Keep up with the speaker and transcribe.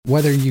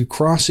whether you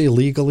cross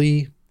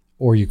illegally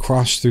or you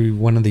cross through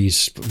one of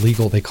these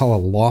legal, they call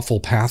it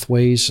lawful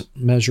pathways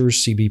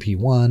measures,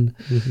 CBP1,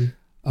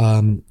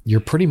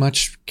 you're pretty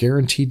much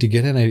guaranteed to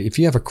get in. If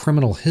you have a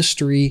criminal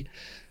history,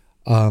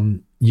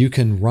 you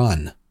can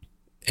run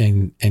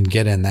and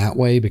get in that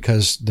way,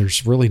 because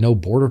there's really no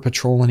border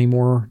patrol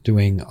anymore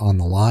doing on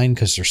the line,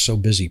 because they're so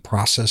busy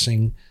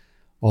processing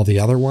all the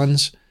other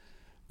ones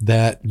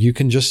that you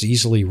can just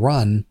easily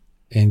run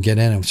and get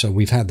in. And so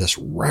we've had this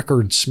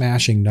record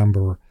smashing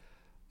number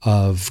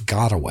of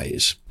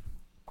gotaways,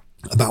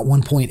 about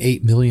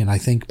 1.8 million, I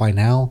think by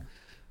now,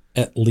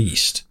 at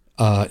least,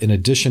 in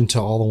addition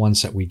to all the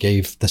ones that we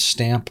gave the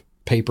stamp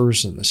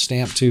papers and the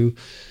stamp to.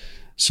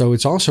 So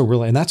it's also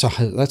really, and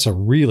that's a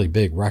really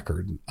big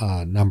record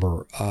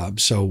number.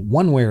 So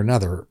one way or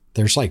another,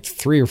 there's like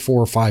 3 or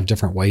 4 or 5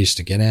 different ways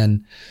to get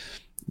in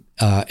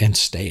and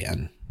stay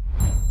in.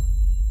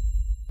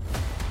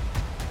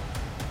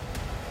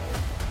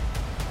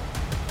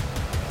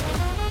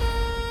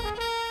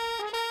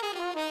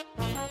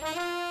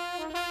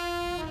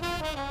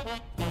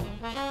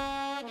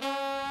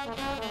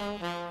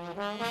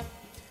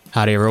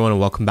 Howdy, everyone, and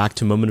welcome back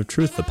to Moment of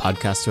Truth, the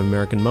podcast of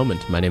American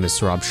Moment. My name is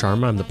Saurabh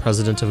Sharma. I'm the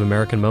president of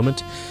American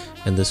Moment,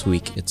 and this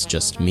week it's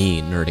just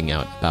me nerding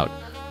out about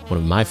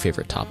one of my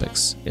favorite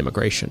topics,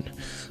 immigration.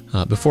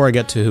 Before I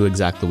get to who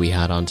exactly we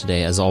had on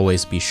today, as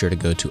always, be sure to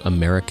go to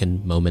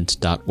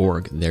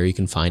AmericanMoment.org. There you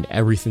can find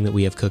everything that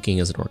we have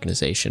cooking as an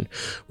organization,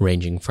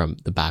 ranging from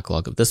the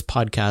backlog of this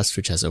podcast,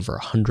 which has over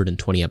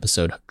 120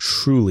 episodes,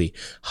 truly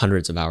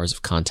hundreds of hours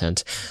of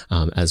content,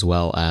 as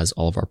well as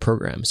all of our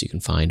programs. You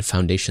can find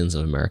Foundations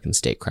of American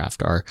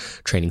Statecraft, our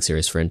training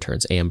series for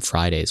interns, AM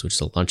Fridays, which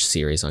is a lunch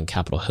series on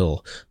Capitol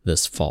Hill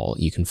this fall.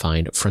 You can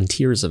find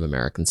Frontiers of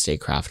American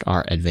Statecraft,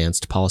 our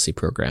advanced policy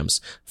programs,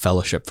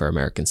 Fellowship for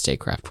American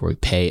Statecraft, where we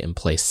pay and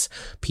place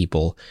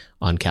people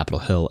on Capitol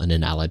Hill and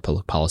in allied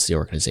public policy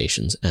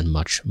organizations, and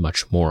much,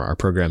 much more. Our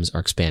programs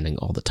are expanding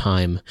all the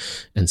time,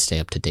 and stay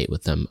up to date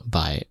with them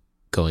by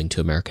going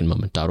to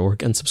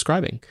AmericanMoment.org and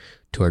subscribing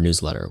to our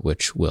newsletter,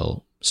 which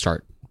will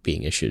start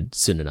being issued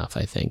soon enough,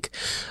 I think.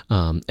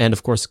 And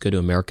of course, go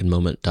to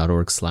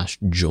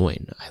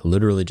AmericanMoment.org/join. I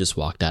literally just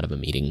walked out of a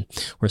meeting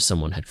where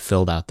someone had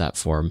filled out that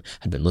form,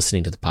 had been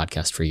listening to the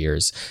podcast for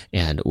years,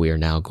 and we are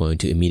now going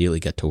to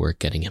immediately get to work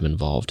getting him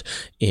involved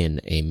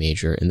in a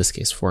major, in this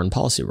case, foreign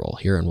policy role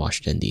here in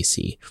Washington,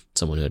 D.C.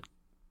 Someone who had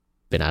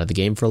been out of the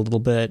game for a little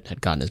bit,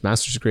 had gotten his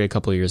master's degree a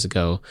couple of years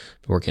ago,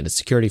 been working at a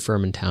security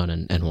firm in town,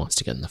 and wants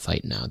to get in the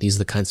fight now. These are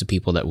the kinds of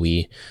people that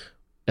we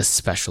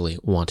especially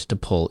wanted to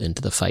pull into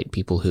the fight,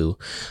 people who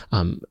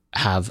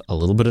have a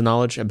little bit of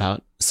knowledge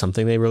about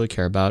something they really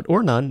care about,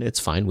 or none, it's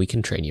fine, we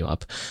can train you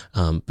up,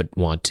 but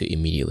want to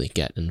immediately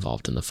get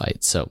involved in the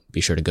fight. So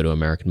be sure to go to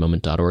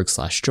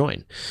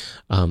AmericanMoment.org/join.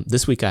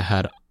 This week I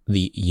had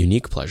the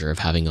unique pleasure of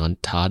having on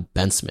Todd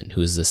Bensman,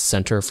 who is the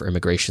Center for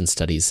Immigration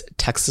Studies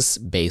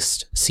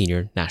Texas-based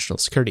Senior National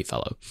Security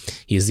Fellow.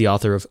 He is the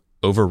author of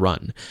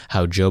Overrun: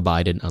 How Joe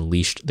Biden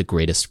Unleashed the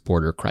Greatest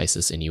Border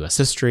Crisis in U.S.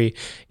 History,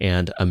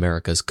 and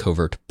America's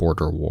Covert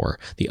Border War,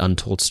 the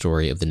untold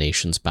story of the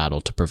nation's battle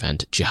to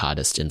prevent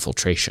jihadist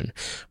infiltration.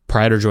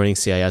 Prior to joining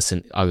CIS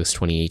in August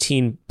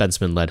 2018,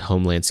 Bensman led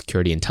Homeland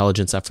Security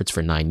intelligence efforts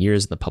for 9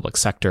 years in the public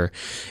sector,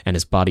 and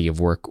his body of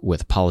work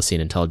with policy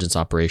and intelligence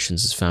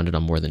operations is founded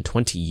on more than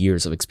 20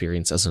 years of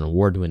experience as an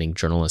award-winning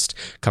journalist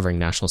covering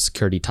national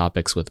security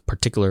topics with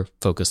particular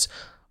focus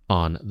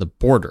on the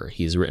border.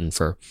 He's written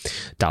for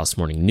Dallas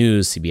Morning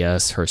News,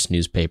 CBS, Hearst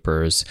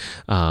newspapers.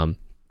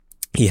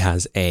 He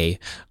has a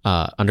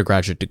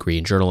undergraduate degree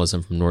in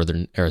journalism from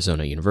Northern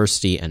Arizona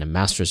University and a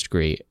master's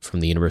degree from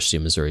the University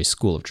of Missouri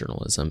School of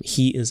Journalism.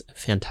 He is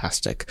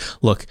fantastic.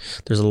 Look,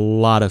 there's a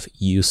lot of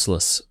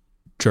useless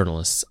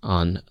journalists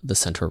on the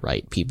center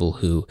right, people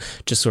who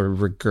just sort of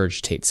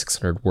regurgitate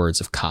 600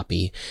 words of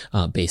copy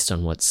based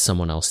on what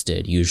someone else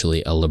did,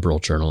 usually a liberal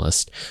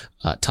journalist.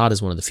 Todd is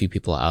one of the few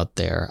people out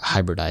there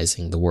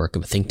hybridizing the work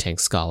of a think tank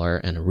scholar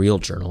and a real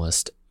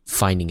journalist,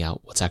 finding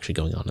out what's actually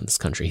going on in this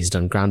country. He's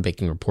done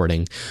groundbreaking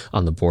reporting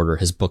on the border.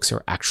 His books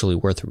are actually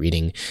worth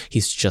reading.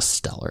 He's just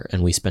stellar.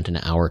 And we spent an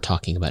hour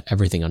talking about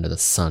everything under the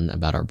sun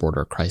about our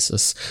border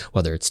crisis,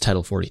 whether it's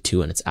Title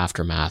 42 and its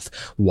aftermath,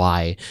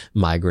 why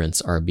migrants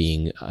are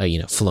being,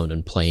 flown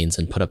in planes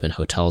and put up in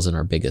hotels in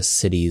our biggest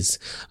cities,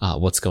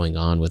 what's going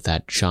on with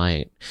that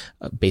giant,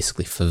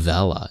 basically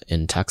favela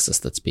in Texas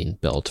that's being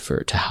built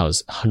to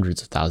house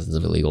hundreds of thousands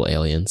of illegal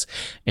aliens,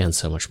 and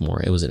so much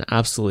more. It was an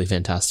absolutely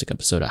fantastic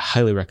episode. I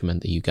highly recommend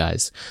that you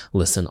guys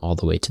listen all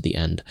the way to the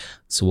end.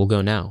 So we'll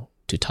go now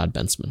to Todd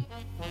Bensman.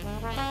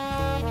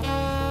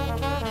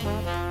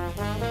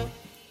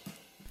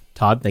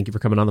 Todd, thank you for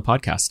coming on the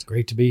podcast.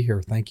 Great to be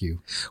here. Thank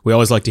you. We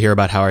always like to hear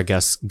about how our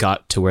guests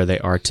got to where they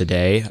are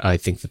today. I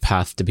think the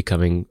path to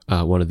becoming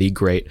one of the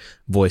great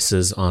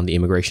voices on the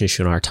immigration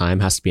issue in our time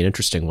has to be an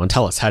interesting one.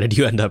 Tell us, how did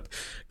you end up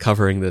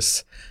covering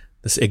this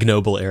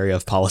ignoble area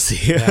of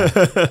policy?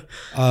 It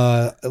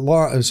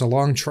was a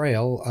long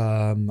trail.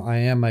 I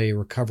am a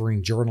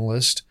recovering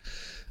journalist.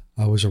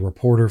 I was a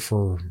reporter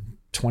for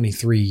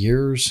 23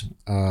 years,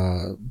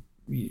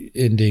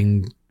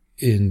 ending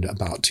in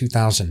about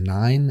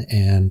 2009,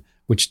 and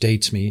which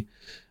dates me,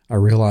 I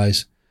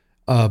realize.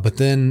 But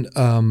then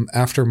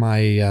after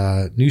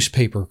my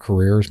newspaper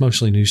career, it's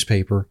mostly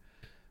newspaper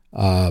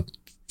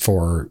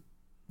for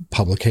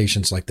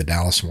publications like the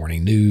Dallas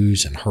Morning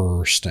News and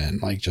Hearst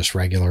and like just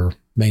regular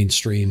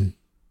mainstream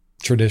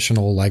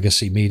traditional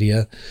legacy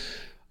media,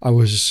 I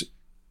was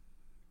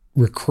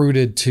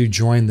recruited to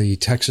join the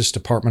Texas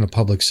Department of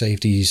Public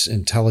Safety's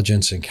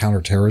Intelligence and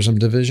Counterterrorism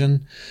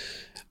Division.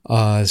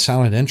 It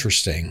sounded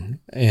interesting.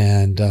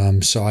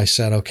 And so I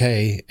said,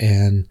 okay,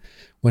 and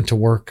went to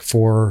work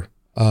for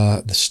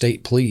the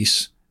state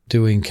police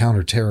doing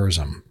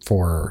counterterrorism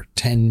for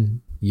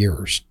 10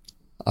 years.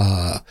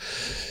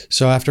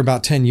 So after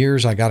about 10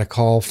 years, I got a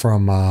call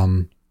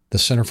from the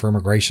Center for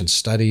Immigration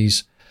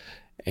Studies,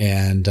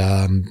 and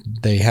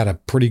they had a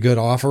pretty good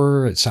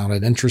offer. It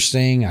sounded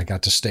interesting. I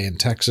got to stay in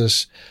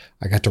Texas.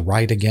 I got to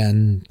write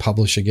again,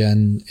 publish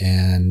again,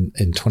 and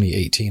in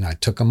 2018, I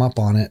took them up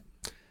on it,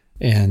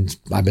 and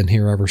I've been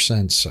here ever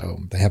since.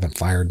 So they haven't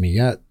fired me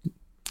yet.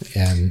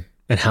 And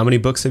how many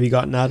books have you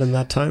gotten out in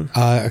that time?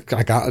 I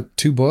got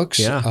 2 books.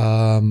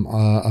 Yeah.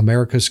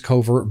 America's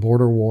Covert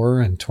Border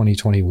War in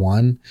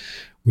 2021,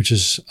 which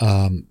is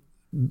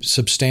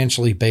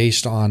substantially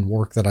based on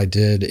work that I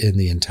did in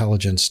the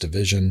intelligence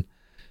division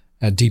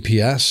at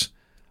DPS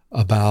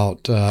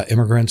about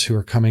immigrants who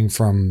are coming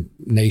from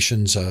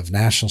nations of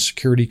national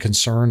security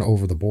concern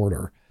over the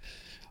border,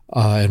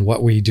 and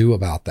what we do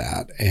about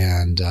that,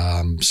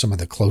 and some of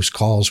the close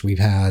calls we've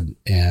had,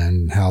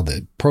 and how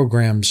the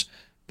programs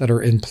that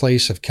are in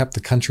place have kept the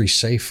country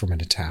safe from an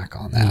attack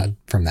on that,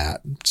 from that,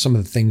 some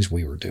of the things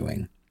we were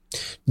doing.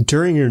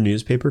 During your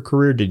newspaper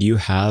career, did you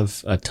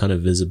have a ton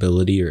of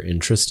visibility or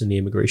interest in the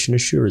immigration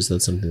issue, or is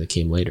that something that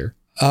came later?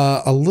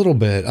 A little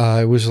bit.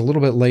 It was a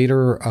little bit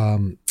later.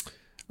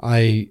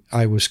 I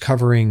was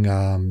covering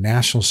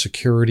national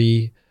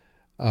security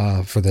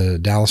for the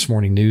Dallas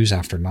Morning News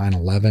after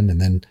 9/11,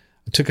 and then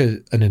I took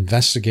an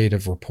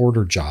investigative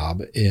reporter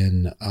job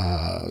in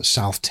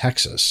South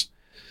Texas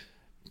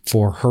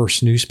for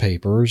Hearst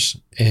newspapers,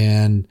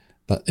 and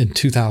in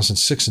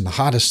 2006, and the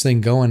hottest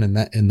thing going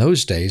in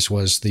those days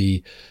was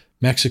the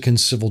Mexican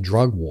Civil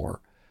Drug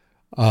War,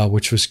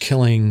 which was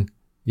killing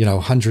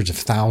hundreds of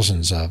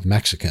thousands of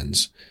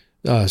Mexicans.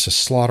 It's a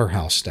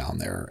slaughterhouse down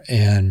there,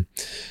 and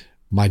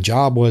my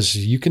job was,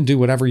 you can do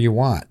whatever you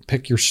want,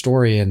 pick your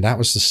story, and that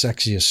was the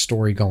sexiest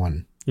story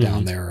going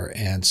down there.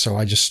 And so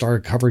I just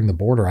started covering the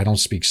border. I don't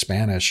speak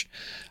Spanish.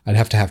 I'd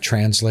have to have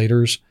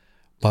translators.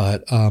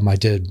 But I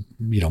did,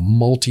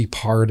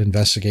 multi-part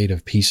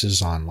investigative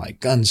pieces on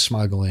like gun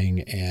smuggling,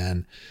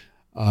 and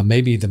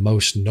maybe the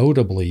most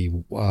notably,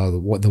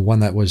 the one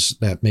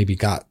that maybe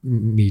got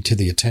me to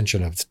the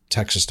attention of the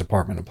Texas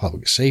Department of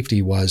Public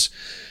Safety was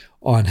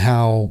on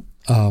how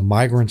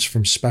migrants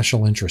from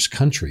special interest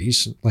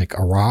countries like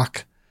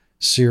Iraq,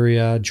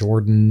 Syria,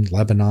 Jordan,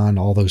 Lebanon,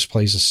 all those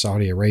places,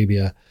 Saudi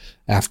Arabia,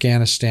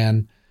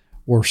 Afghanistan,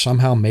 were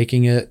somehow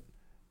making it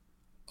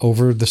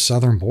over the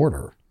southern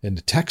border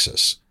into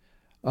Texas.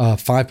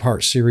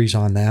 5-part series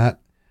on that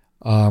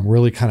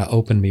really kind of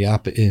opened me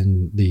up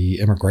in the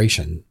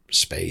immigration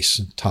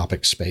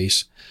topic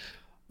space.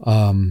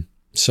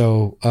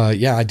 So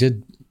I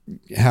did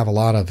have a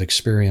lot of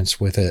experience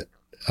with it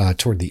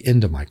toward the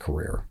end of my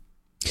career.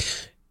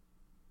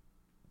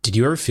 Did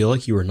you ever feel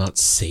like you were not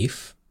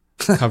safe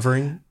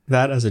covering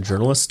that as a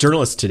journalist?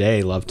 Journalists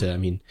today love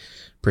to,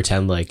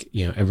 pretend like,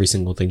 every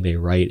single thing they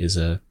write is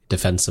a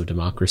defense of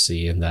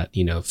democracy, and that,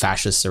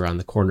 fascists around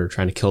the corner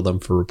trying to kill them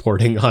for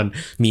reporting on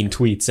mean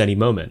tweets any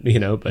moment,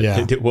 but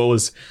yeah.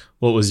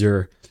 What was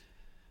your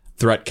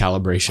threat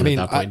calibration at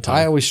that point in time?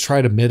 I always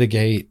try to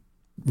mitigate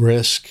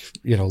risk,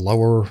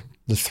 lower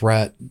the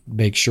threat,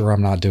 make sure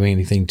I'm not doing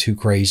anything too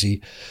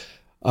crazy.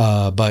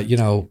 But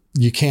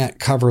you can't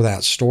cover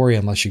that story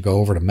unless you go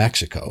over to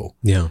Mexico.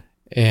 Yeah.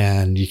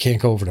 And you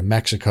can't go over to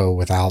Mexico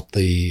without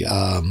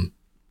an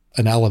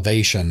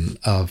elevation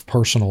of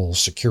personal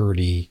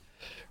security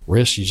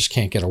risk. You just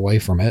can't get away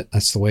from it.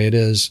 That's the way it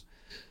is.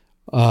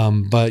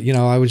 But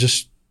I would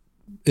just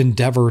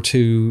endeavor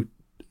to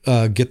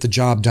get the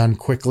job done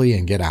quickly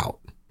and get out.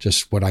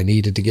 Just what I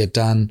needed to get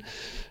done.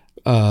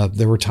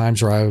 There were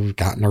times where I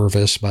got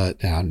nervous,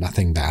 but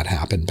nothing bad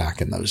happened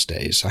back in those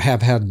days. I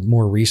have had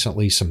more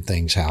recently some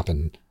things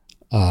happen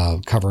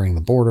covering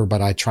the border,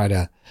 but I try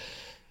to,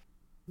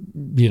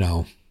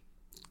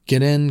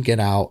 get in, get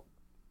out,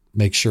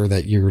 make sure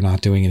that you're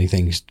not doing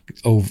anything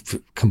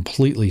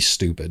completely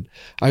stupid.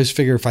 I always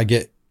figure if I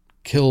get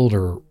killed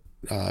or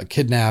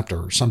kidnapped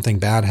or something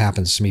bad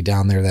happens to me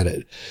down there,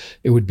 that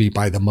it would be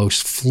by the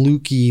most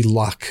fluky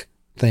luck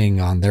thing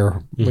on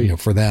their,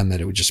 for them, that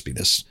it would just be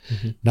this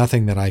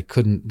nothing that I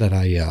couldn't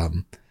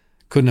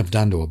have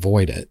done to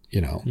avoid it,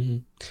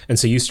 And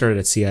so you started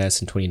at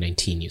CIS in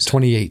 2019, you said?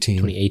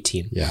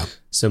 2018. Yeah.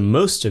 So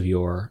most of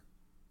your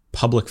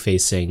public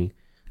facing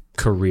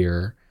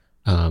career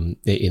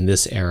in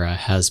this era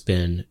has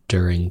been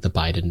during the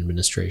Biden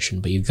administration,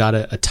 but you've got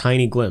a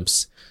tiny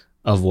glimpse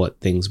of what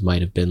things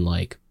might have been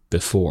like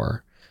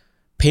before.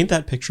 Paint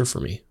that picture for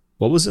me.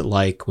 What was it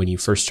like when you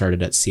first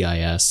started at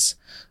CIS,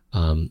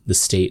 the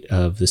state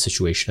of the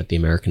situation at the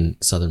American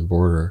southern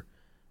border,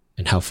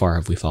 and how far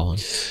have we fallen?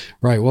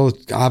 Right. Well,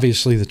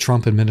 obviously the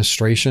Trump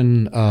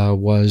administration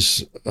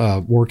was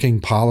working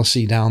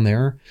policy down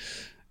there.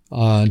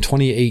 In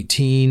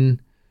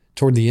 2018,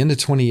 toward the end of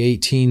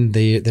 2018,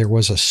 there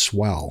was a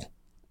swell,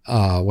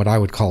 what I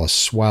would call a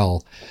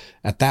swell.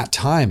 At that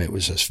time, it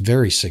was a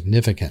very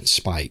significant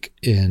spike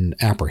in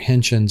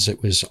apprehensions.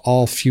 It was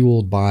all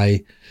fueled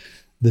by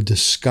the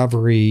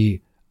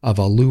discovery of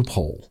a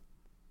loophole,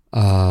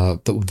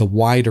 the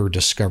wider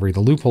discovery. The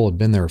loophole had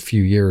been there a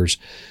few years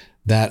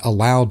that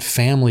allowed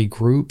family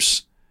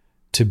groups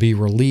to be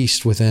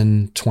released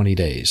within 20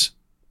 days.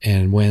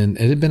 And when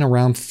it had been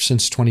around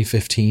since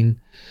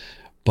 2015,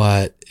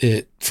 but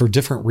it, for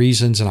different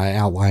reasons, and I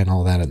outline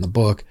all that in the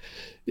book,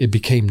 it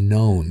became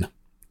known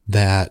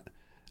that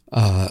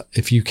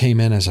if you came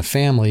in as a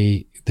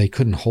family, they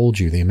couldn't hold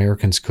you. The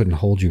Americans couldn't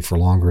hold you for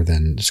longer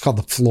than, it's called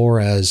the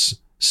Flores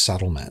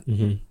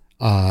settlement.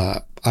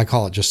 I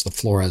call it just the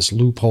Flores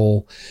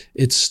loophole.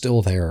 It's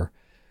still there,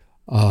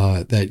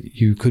 that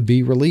you could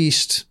be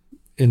released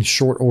in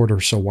short order.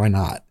 So why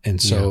not?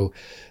 And so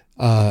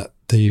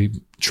the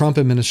Trump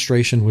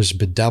administration was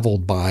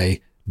bedeviled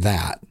by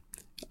that,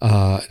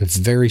 a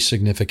very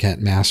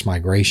significant mass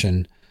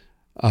migration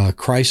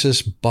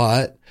crisis.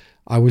 But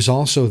I was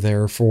also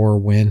there for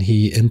when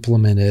he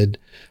implemented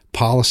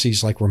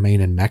policies like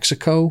Remain in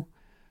Mexico,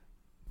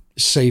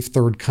 safe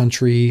third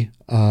country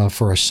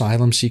for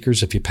asylum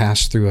seekers. If you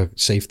pass through a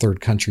safe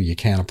third country, you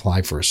can't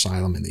apply for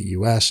asylum in the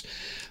U.S.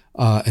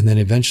 And then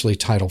eventually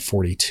Title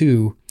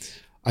 42.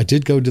 I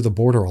did go to the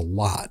border a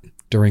lot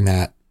during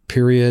that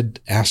period,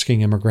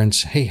 asking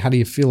immigrants, hey, how do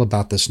you feel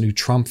about this new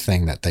Trump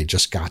thing that they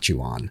just got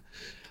you on?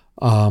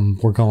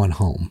 We're going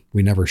home.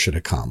 We never should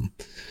have come.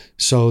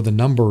 So the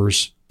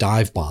numbers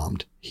dive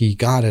bombed. He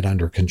got it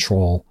under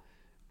control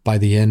by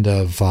the end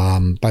of,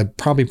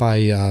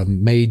 by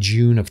May,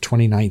 June of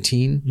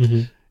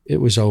 2019. It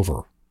was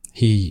over.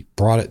 He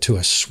brought it to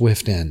a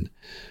swift end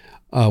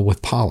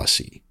with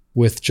policy,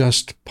 with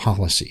just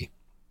policy.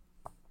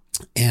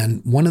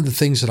 And one of the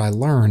things that I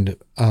learned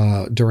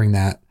during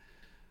that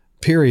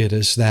period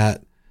is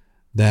that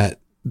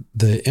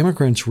the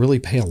immigrants really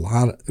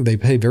they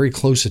pay very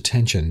close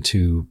attention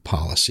to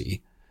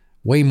policy,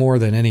 way more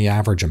than any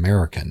average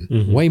American,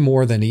 way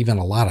more than even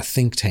a lot of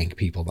think tank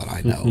people that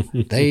I know.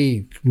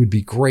 They would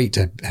be great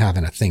to have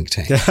in a think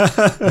tank,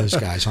 those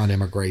guys on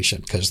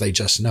immigration, because they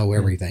just know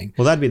everything.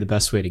 Well, that'd be the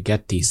best way to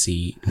get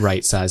DC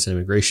right-sized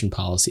immigration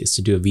policy, is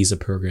to do a visa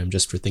program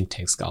just for think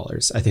tank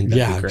scholars. I think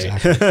that'd be great.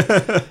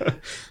 Exactly.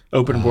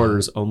 Open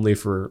borders only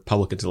for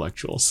public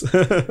intellectuals.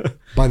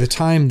 By the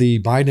time the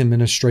Biden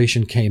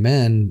administration came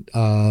in,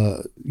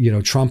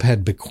 Trump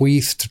had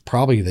bequeathed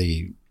probably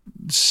the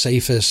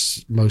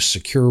safest, most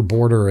secure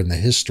border in the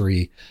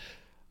history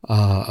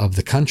of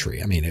the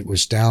country. I mean, it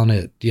was down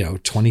at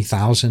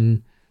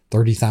 20,000,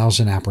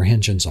 30,000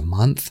 apprehensions a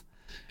month,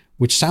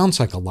 which sounds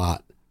like a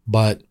lot,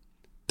 but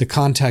the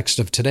context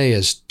of today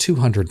is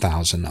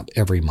 200,000 up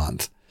every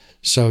month.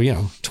 So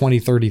 20,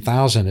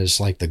 30,000 is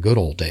like the good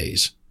old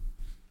days.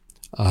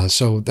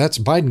 So that's,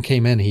 Biden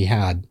came in, he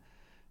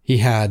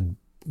had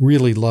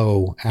really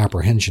low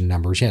apprehension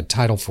numbers. He had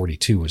Title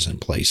 42 was in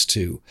place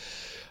too.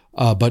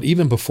 But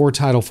even before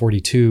Title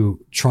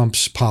 42,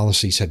 Trump's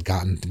policies had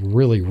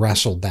really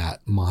wrestled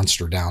that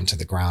monster down to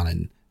the ground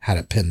and had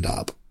it pinned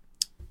up.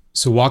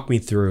 So walk me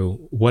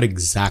through, what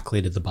exactly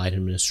did the Biden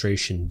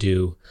administration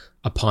do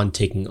upon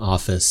taking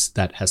office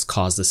that has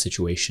caused the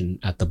situation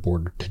at the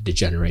border to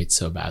degenerate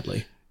so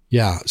badly?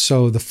 Yeah.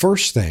 So the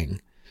first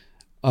thing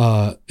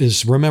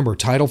is, remember,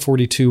 Title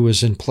 42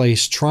 was in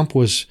place.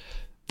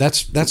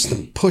 That's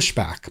the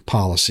pushback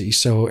policy.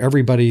 So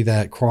everybody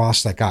that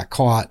got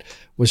caught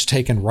was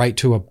taken right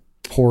to a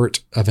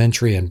port of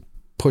entry and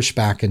pushed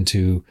back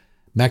into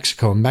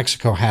Mexico. And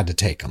Mexico had to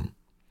take them.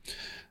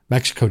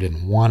 Mexico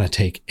didn't want to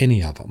take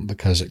any of them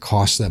because it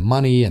costs them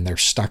money and they're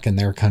stuck in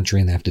their country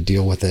and they have to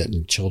deal with it,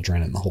 and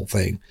children and the whole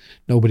thing.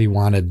 Nobody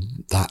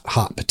wanted that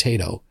hot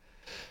potato.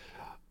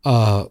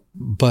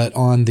 But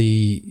on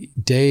the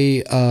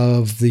day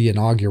of the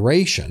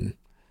inauguration,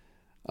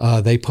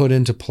 they put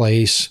into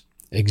place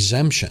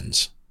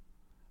exemptions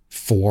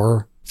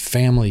for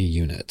family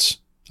units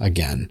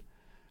again.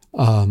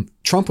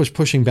 Trump was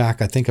pushing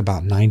back, I think,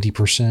 about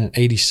 90%,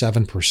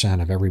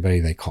 87% of everybody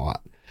they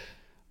caught.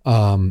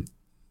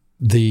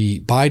 The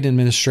Biden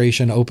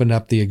administration opened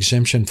up the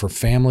exemption for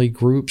family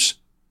groups,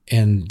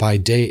 and by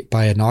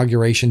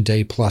inauguration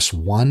day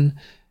 +1,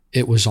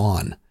 it was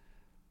on.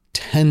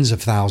 Tens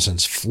of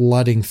thousands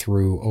flooding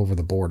through over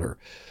the border.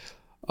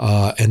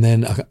 And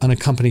then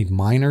unaccompanied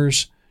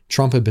minors.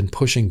 Trump had been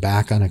pushing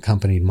back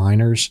unaccompanied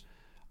minors.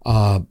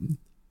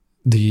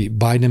 The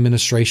Biden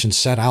administration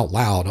said out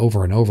loud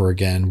over and over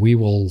again, we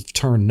will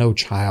turn no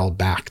child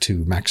back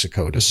to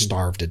Mexico to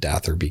starve to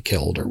death or be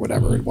killed or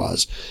whatever it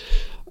was.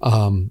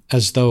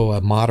 As though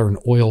a modern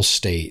oil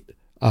state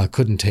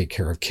couldn't take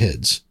care of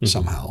kids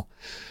somehow.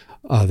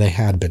 They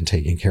had been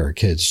taking care of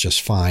kids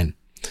just fine.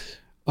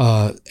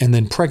 And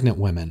then pregnant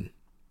women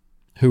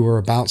who were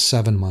about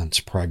 7 months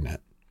pregnant.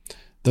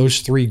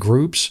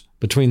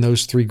 Between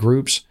those three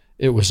groups,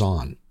 it was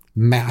on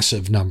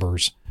massive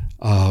numbers.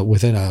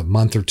 Within a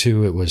month or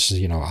two, it was,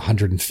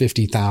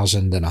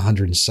 150,000, then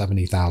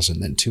 170,000,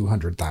 then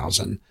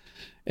 200,000.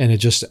 And it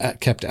just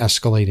kept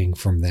escalating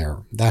from there.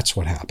 That's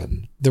what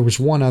happened. There was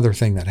one other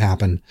thing that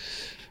happened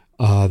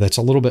that's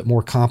a little bit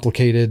more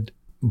complicated,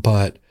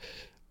 but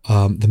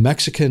the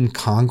Mexican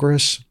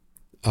Congress,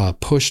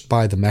 pushed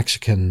by the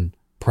Mexican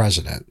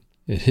president,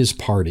 his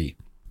party,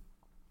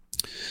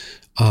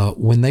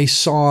 when they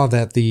saw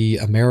that the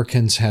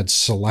Americans had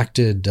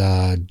selected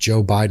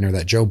Joe Biden, or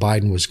that Joe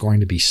Biden was going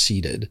to be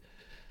seated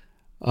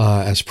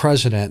as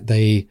president,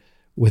 they,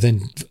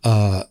 within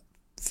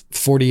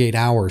 48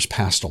 hours,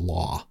 passed a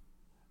law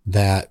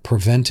that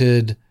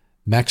prevented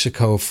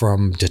Mexico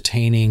from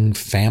detaining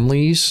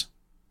families,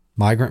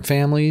 migrant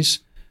families,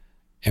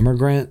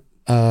 immigrant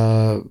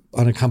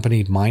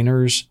unaccompanied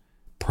minors,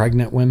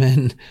 pregnant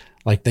women.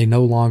 Like, they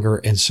no longer,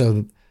 and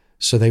so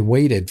they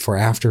waited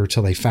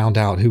till they found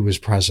out who was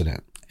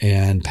president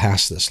and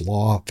passed this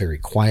law very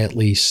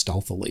quietly,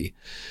 stealthily.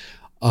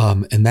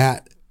 And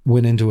that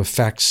went into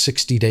effect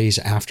 60 days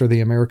after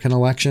the American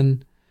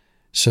election,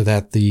 so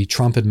that the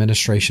Trump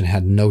administration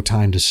had no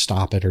time to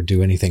stop it or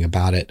do anything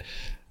about it.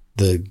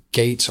 The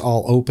gates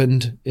all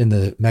opened in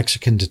the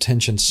Mexican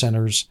detention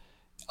centers.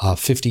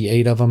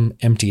 58 of them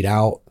emptied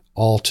out,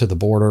 all to the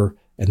border,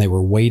 and they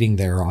were waiting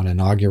there on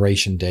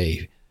Inauguration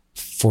Day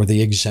for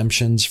the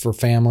exemptions for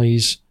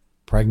families,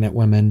 pregnant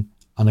women,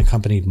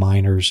 unaccompanied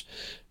minors.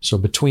 So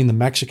between the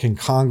Mexican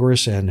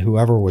Congress and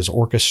whoever was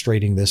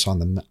orchestrating this on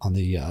the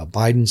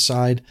Biden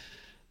side,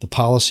 the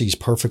policies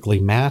perfectly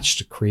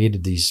matched,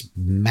 created these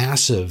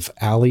massive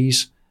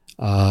alleys,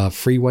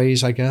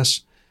 freeways, I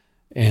guess,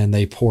 and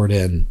they poured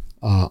in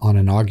on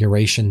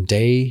Inauguration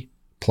Day,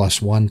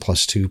 +1,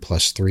 +2,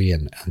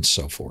 +3, and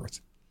so forth.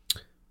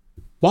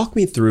 Walk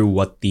me through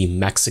what the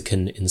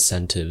Mexican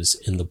incentives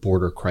in the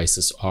border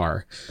crisis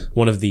are.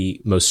 One of the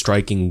most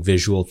striking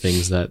visual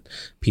things that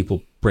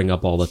people bring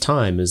up all the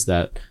time is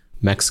that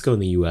Mexico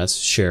and the U.S.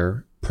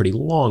 share a pretty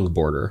long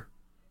border.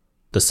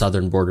 The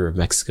southern border of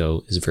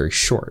Mexico is very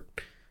short.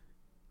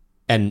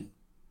 And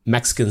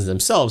Mexicans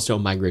themselves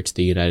don't migrate to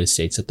the United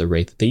States at the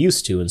rate that they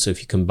used to. And so if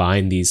you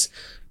combine these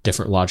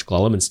different logical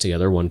elements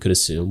together, one could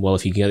assume, well,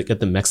 if you get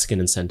the Mexican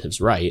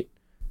incentives right,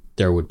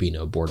 there would be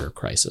no border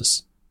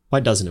crisis. Why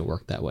doesn't it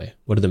work that way?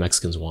 What do the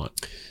Mexicans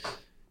want?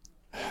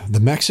 The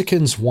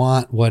Mexicans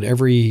want what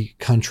every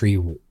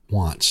country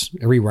wants,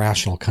 every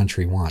rational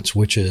country wants,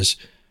 which is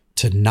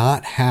to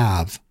not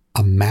have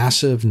a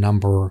massive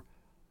number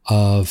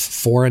of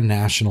foreign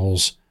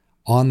nationals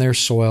on their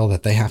soil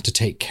that they have to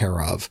take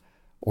care of,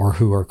 or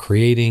who are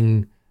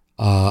creating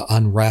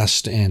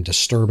unrest and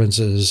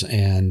disturbances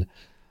and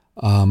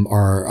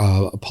are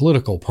a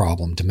political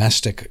problem,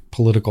 domestic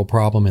political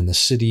problem in the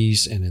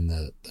cities and in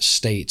the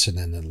states and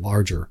in the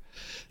larger.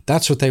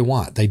 That's what they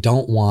want. They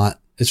don't want,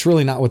 it's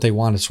really not what they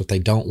want, it's what they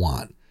don't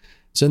want.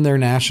 It's in their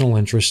national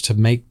interest to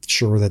make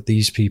sure that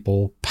these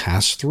people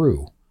pass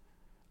through,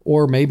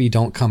 or maybe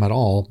don't come at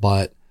all,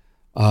 but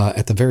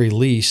at the very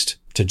least,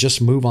 to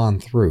just move on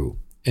through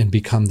and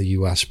become the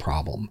U.S.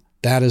 problem.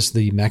 That is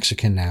the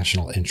Mexican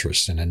national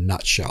interest in a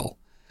nutshell.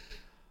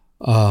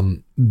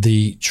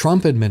 The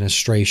Trump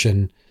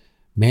administration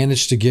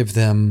managed to give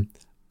them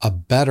a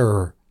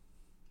better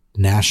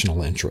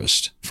national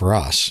interest for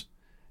us.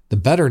 The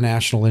better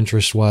national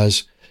interest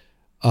was,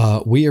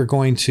 we are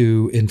going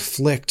to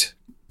inflict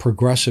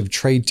progressive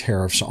trade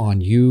tariffs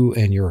on you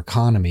and your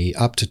economy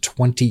up to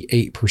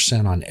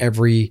 28% on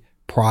every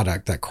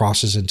product that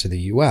crosses into the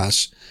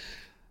U.S.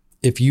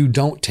 if you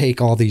don't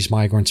take all these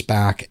migrants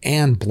back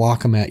and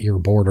block them at your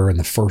border in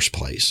the first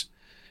place.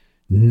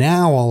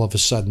 Now, all of a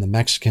sudden, the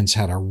Mexicans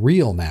had a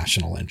real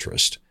national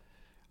interest,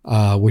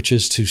 which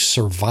is to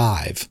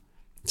survive,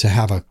 to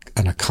have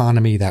an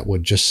economy that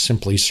would just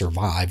simply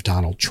survive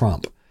Donald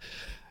Trump.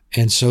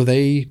 And so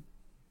they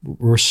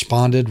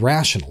responded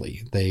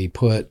rationally. They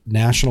put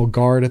National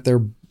Guard at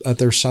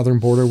their southern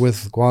border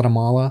with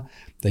Guatemala.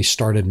 They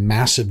started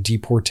massive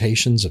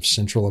deportations of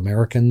Central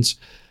Americans.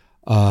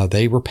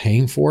 They were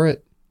paying for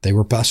it. They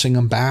were busing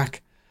them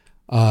back.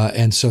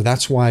 And so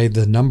that's why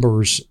the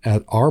numbers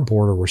at our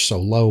border were so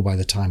low by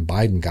the time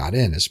Biden got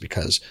in, is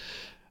because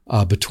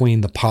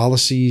between the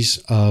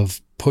policies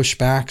of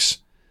pushbacks,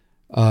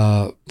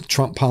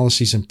 Trump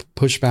policies and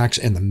pushbacks,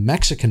 and the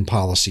Mexican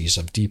policies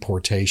of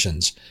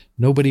deportations,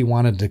 nobody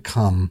wanted to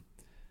come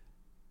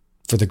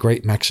for the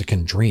great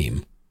Mexican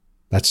dream.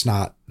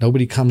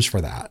 Nobody comes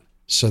for that.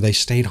 So they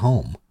stayed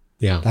home.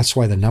 Yeah. That's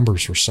why the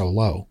numbers were so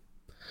low.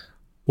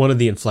 One of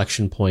the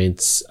inflection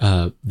points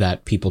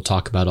that people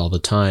talk about all the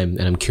time,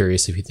 and I'm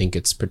curious if you think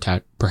it's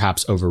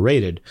perhaps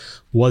overrated,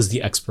 was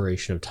the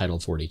expiration of Title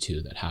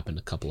 42 that happened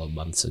a couple of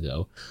months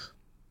ago.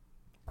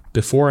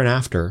 Before and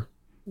after,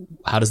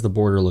 how does the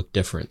border look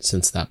different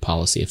since that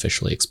policy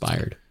officially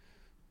expired?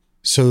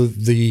 So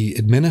the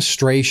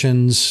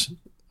administration's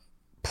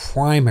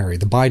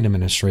the Biden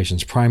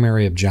administration's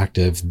primary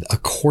objective,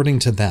 according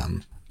to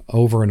them,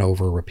 over and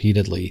over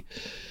repeatedly,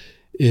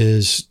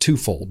 is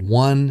twofold.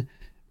 One,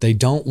 they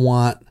don't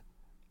want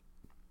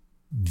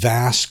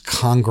vast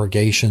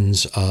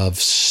congregations of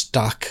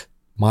stuck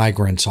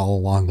migrants all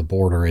along the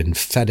border in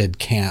fetid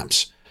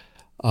camps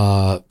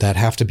that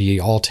have to be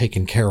all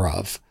taken care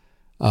of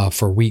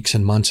for weeks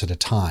and months at a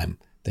time.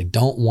 They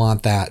don't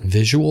want that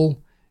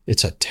visual.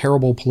 It's a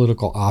terrible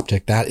political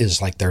optic. That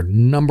is like their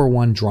number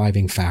one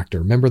driving factor.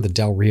 Remember the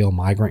Del Rio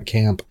migrant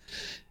camp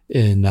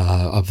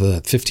of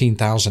the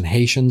 15,000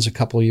 Haitians a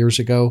couple of years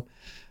ago?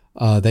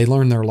 They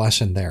learned their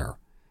lesson there.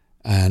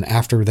 And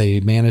after they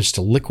managed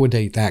to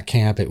liquidate that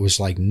camp, it was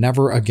like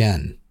never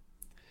again.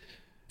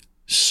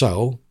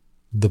 So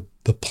the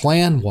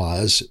plan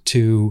was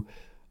to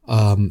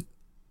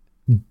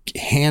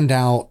hand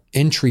out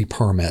entry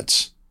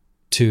permits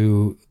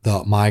to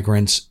the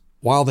migrants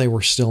while they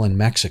were still in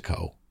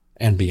Mexico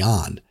and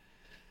beyond,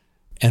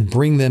 and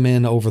bring them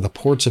in over the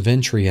ports of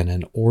entry in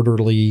an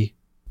orderly,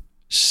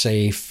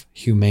 safe,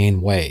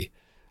 humane way.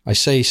 I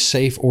say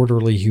safe,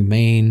 orderly,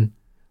 humane,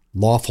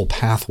 lawful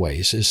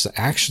pathways is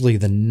actually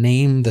the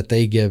name that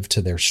they give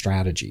to their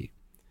strategy.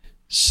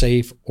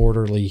 Safe,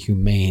 orderly,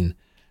 humane,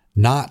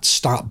 not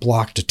stop,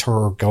 block,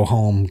 deter, go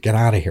home, get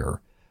out of here.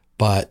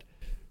 But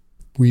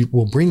we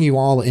will bring you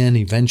all in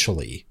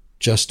eventually,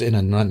 just in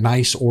a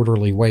nice,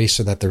 orderly way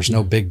so that there's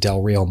no big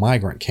Del Rio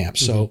migrant camp.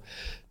 So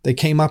they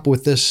came up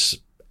with this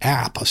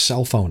app, a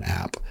cell phone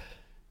app.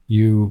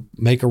 You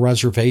make a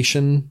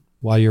reservation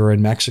while you're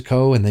in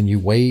Mexico, and then you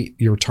wait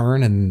your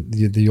turn, and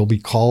you'll be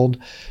called.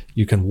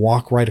 You can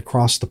walk right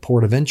across the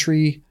port of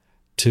entry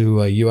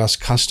to a U.S.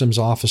 Customs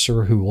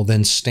officer who will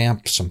then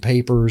stamp some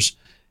papers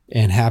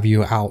and have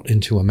you out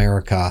into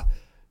America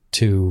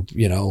to,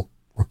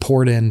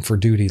 report in for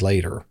duty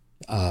later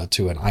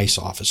to an ICE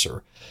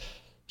officer.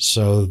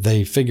 So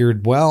they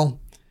figured,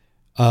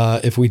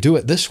 if we do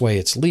it this way,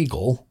 it's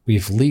legal.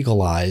 We've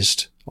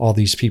legalized all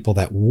these people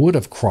that would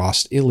have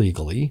crossed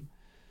illegally.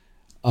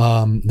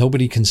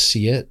 Nobody can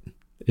see it.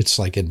 It's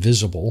like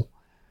invisible.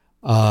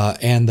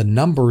 And the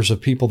numbers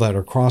of people that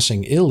are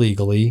crossing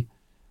illegally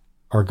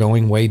are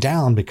going way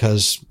down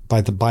because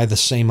by the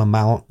same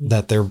amount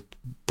that they're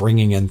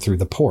bringing in through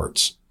the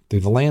ports, through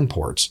the land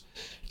ports.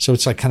 So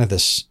it's like kind of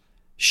this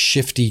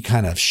shifty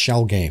kind of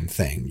shell game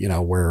thing,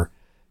 where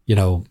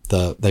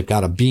they've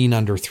got a bean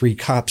under 3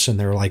 cups and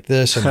they're like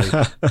this, and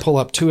they pull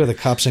up 2 of the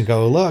cups and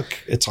go, look,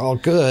 it's all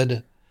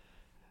good.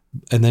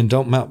 And then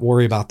don't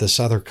worry about this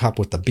other cup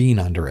with the bean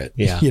under it.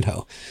 Yeah.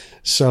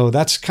 So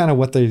that's kind of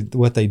what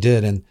they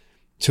did. And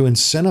to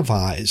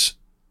incentivize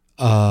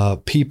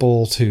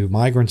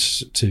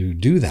migrants to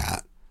do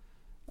that,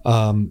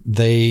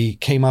 they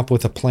came up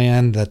with a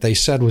plan that they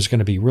said was going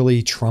to be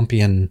really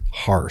Trumpian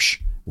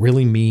harsh,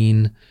 really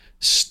mean,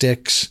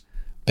 sticks,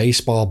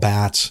 baseball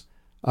bats,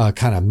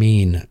 kind of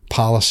mean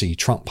policy,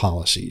 Trump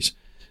policies.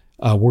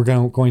 We're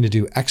going to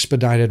do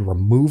expedited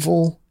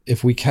removal.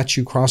 If we catch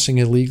you crossing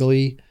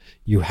illegally,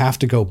 you have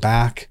to go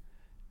back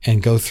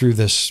and go through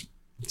this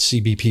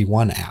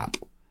CBP-1 app.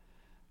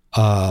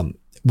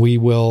 We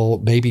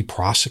will maybe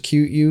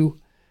prosecute you.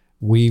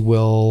 We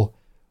will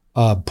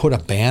put a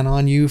ban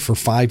on you for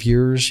 5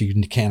 years.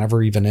 You can't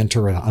ever even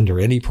enter under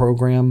any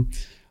program.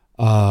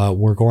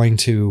 We're going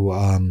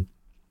to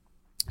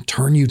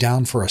turn you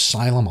down for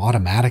asylum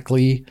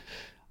automatically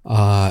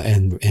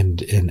and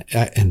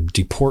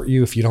deport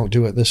you if you don't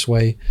do it this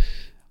way.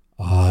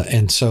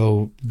 And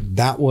so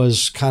that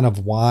was kind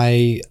of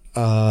why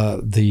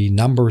the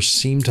numbers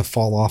seemed to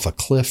fall off a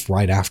cliff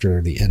right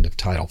after the end of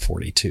Title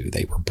 42.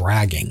 They were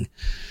bragging.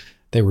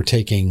 They were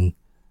taking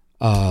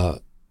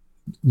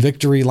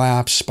victory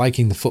laps,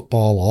 spiking the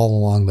football all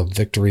along the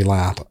victory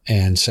lap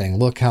and saying,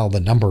 look how the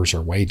numbers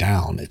are way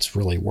down. It's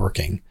really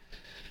working.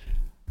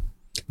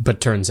 But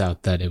turns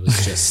out that it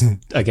was just,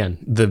 again,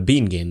 the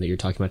bean game that you're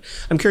talking about.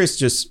 I'm curious,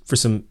 just for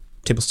some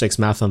table stakes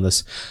math on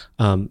this,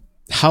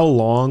 how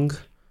long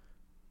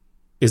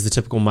is the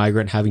typical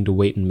migrant having to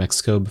wait in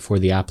Mexico before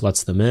the app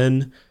lets them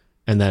in?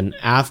 And then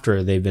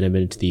after they've been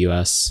admitted to the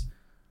U.S.,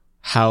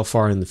 how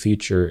far in the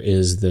future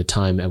is the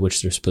time at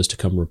which they're supposed to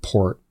come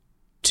report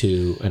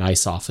to an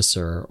ICE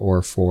officer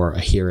or for a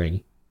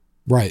hearing?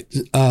 Right.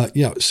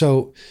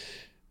 So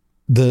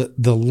the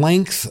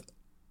length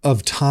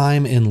of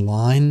time in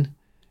line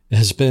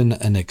has been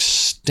an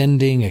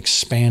expanding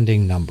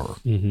number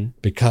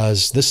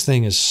because this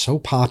thing is so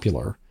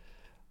popular.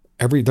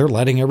 They're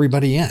letting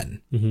everybody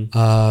in.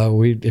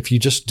 If you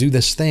just do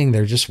this thing,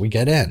 we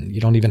get in.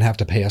 You don't even have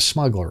to pay a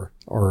smuggler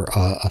or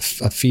a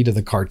fee to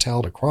the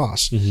cartel to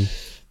cross.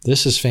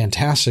 This is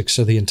fantastic.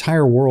 So the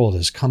entire world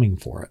is coming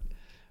for it.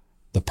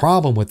 The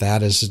problem with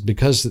that is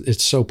because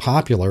it's so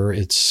popular,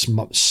 it's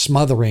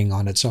smothering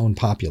on its own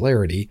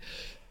popularity.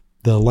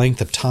 The length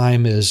of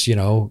time is,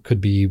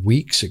 could be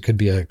weeks. It could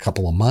be a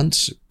couple of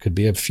months. It could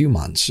be a few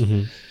months.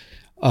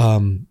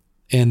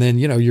 And then,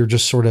 you're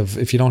just sort of,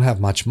 if you don't have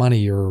much money,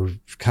 you're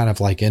kind of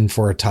like in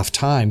for a tough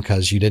time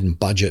because you didn't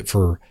budget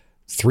for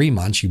 3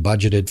 months. You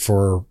budgeted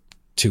for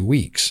 2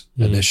 weeks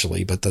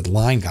initially, but the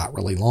line got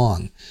really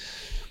long.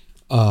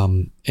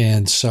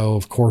 And so,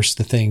 of course,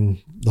 the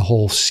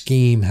whole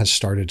scheme has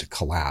started to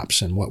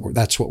collapse. And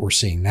that's what we're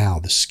seeing now.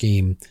 The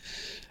scheme,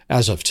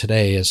 as of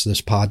today, as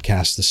this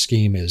podcast, the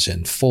scheme is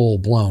in full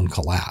blown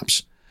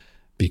collapse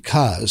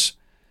because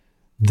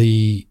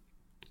the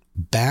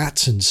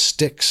bats and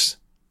sticks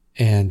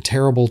and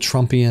terrible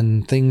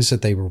Trumpian things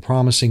that they were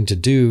promising to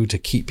do to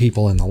keep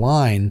people in the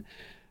line,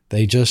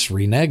 they just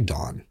reneged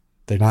on.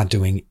 They're not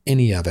doing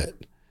any of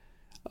it.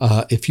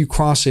 If you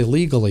cross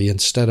illegally,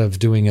 instead of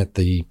doing it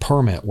the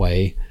permit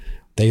way,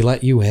 they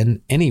let you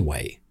in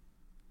anyway.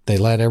 They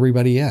let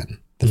everybody in.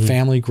 The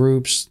family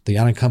groups, the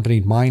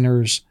unaccompanied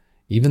minors,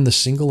 even the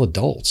single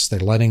adults, they're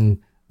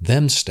letting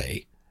them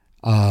stay.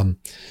 They're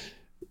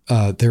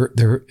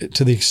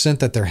to the extent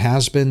that there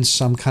has been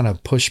some kind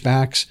of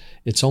pushbacks,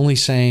 it's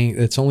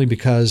only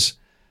because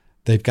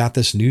they've got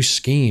this new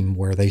scheme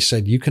where they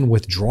said you can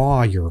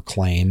withdraw your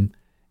claim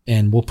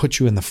and we'll put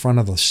you in the front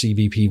of the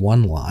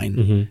CBP1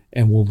 line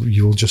and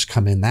you'll just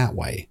come in that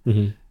way.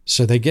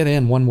 So they get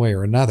in one way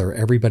or another.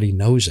 Everybody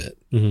knows it.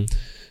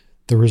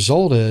 The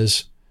result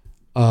is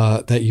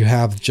that you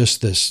have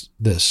just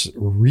this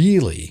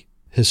really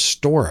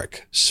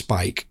historic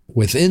spike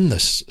within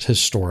this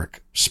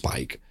historic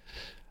spike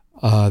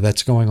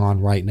that's going on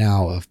right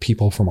now of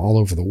people from all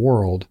over the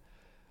world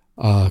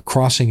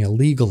crossing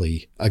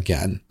illegally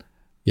again.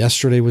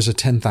 Yesterday was a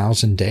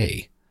 10,000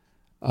 day.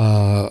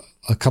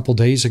 A couple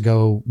days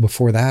ago,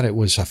 before that, it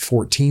was a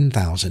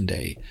 14,000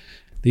 day.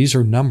 These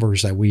are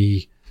numbers that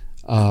we,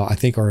 I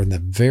think, are in the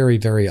very,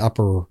 very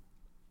upper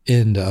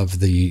end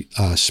of the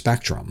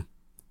spectrum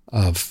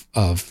of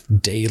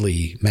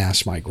daily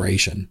mass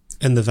migration.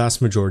 And the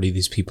vast majority of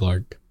these people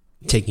are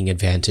taking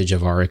advantage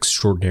of our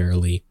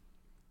extraordinarily,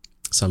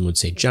 some would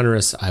say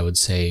generous, I would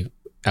say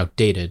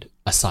outdated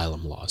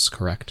asylum laws,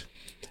 correct?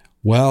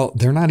 Well,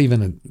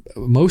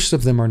 most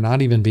of them are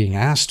not even being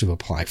asked to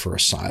apply for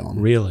asylum.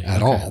 Really?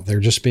 At all.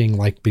 They're just being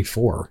like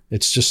before.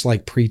 It's just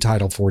like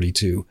pre-Title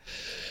 42.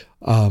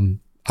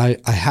 I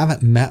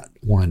haven't met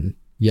one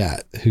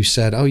yet who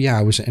said, oh yeah,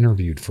 I was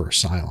interviewed for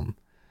asylum.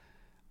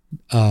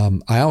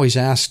 I always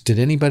ask, did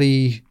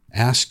anybody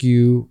ask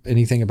you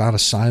anything about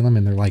asylum?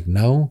 And they're like,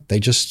 no,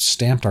 they just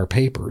stamped our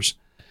papers.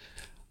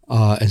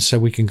 And so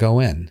we can go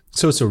in.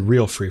 So it's a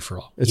real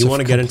free-for-all. You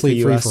want to get into the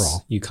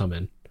U.S., you come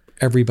in.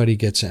 Everybody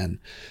gets in.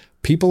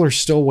 People are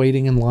still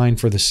waiting in line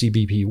for the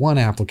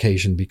CBP1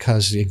 application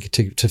because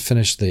to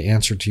finish the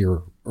answer to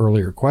your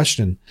earlier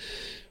question,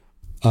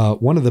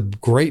 one of the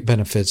great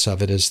benefits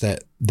of it is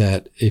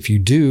that if you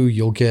do,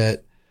 you'll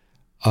get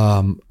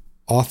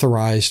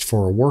authorized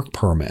for a work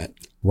permit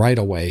right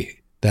away.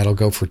 That'll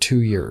go for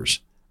 2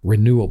 years,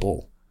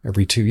 renewable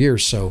every 2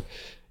 years. So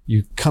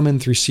you come in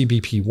through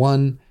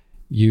CBP1,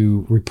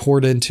 you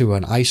report into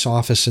an ICE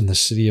office in the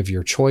city of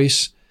your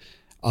choice,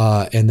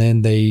 and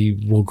then they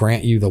will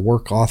grant you the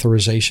work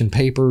authorization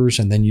papers,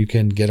 and then you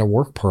can get a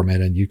work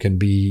permit and you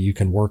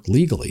can work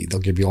legally. They'll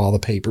give you all the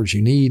papers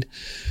you need.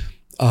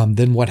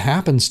 Then what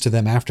happens to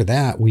them after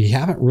that?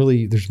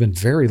 There's been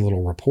very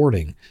little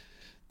reporting.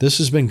 This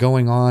has been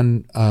going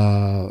on,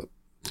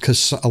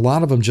 because a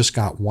lot of them just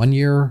got 1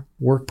 year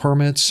work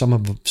permits. Some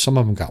of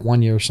them got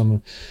 1 year,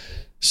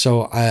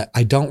 so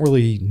I don't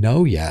really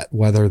know yet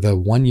whether the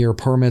 1 year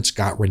permits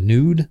got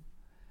renewed,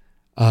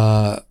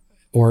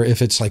 or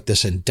if it's like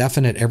this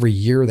indefinite, every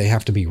year they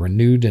have to be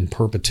renewed in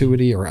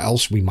perpetuity, or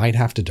else we might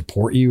have to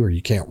deport you or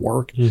you can't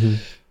work.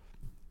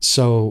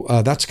 So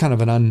that's kind of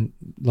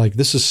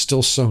this is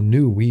still so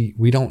new.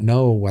 We don't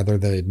know whether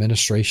the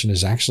administration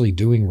is actually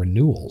doing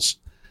renewals.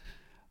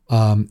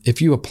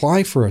 If you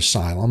apply for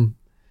asylum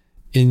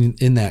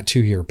in that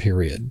 2 year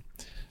period,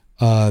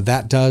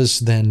 that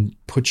does then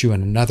put you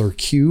in another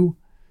queue,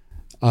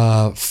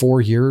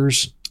 4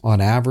 years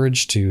on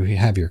average to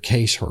have your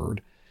case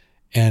heard.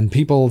 And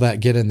people that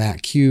get in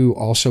that queue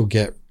also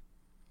get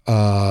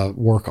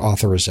work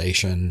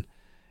authorization.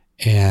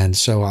 And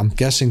so I'm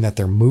guessing that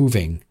they're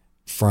moving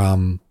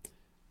from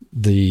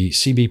the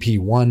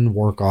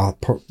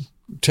CBP1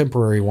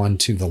 temporary one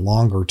to the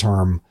longer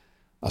term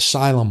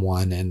asylum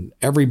one, and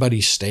everybody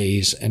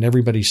stays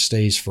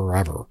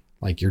forever.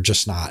 Like you're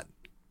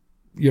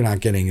not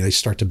getting, they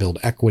start to build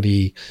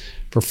equity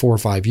for 4 or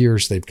 5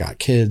 years. They've got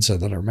kids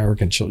that are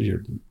American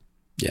children.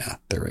 Yeah,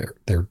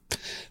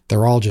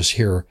 they're all just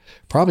here.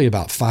 Probably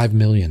about 5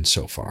 million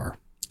so far.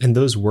 And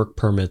those work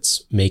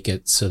permits make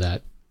it so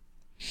that,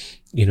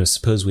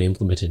 suppose we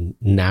implemented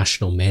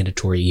national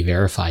mandatory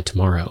E-Verify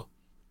tomorrow,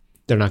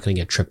 they're not going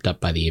to get tripped up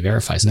by the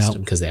E-Verify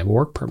system because they have a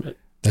work permit.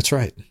 That's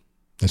right.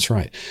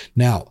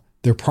 Now,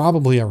 there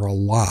probably are a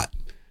lot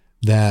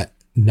that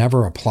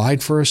never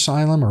applied for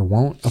asylum or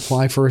won't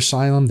apply for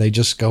asylum. They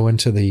just go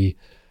into the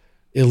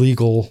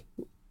illegal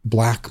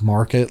black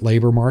market,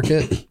 labor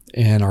market,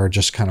 and are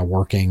just kind of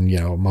working,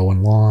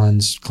 mowing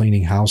lawns,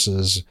 cleaning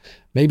houses,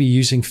 maybe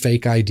using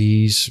fake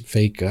IDs,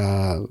 fake,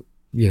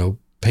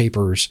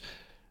 papers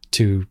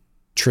to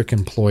trick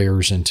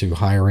employers into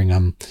hiring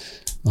them.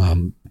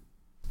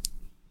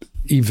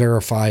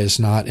 E-Verify is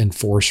not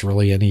enforced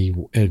really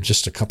in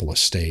just a couple of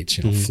states.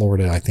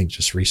 Florida, I think,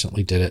 just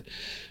recently did it.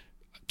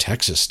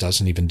 Texas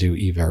doesn't even do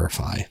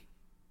E-Verify.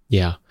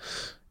 Yeah.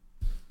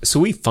 So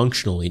we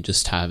functionally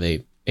just have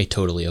a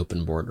totally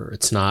open border.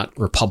 It's not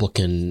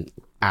Republican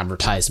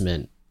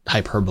advertisement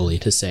hyperbole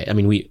to say, I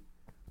mean,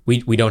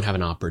 we don't have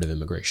an operative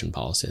immigration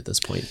policy at this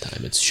point in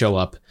time. It's show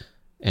up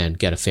and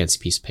get a fancy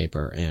piece of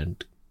paper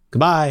and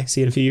goodbye,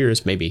 see you in a few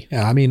years, maybe.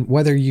 Yeah, I mean,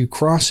 whether you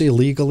cross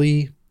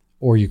illegally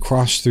or you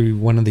cross through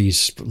one of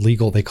these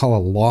legal, they call it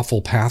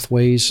lawful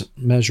pathways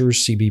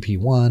measures,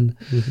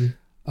 CBP1,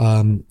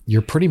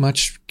 you're pretty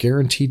much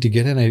guaranteed to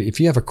get in. If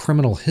you have a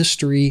criminal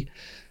history,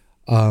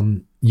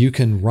 you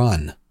can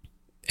run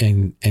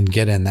and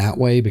get in that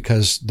way,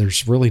 because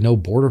there's really no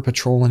border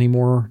patrol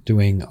anymore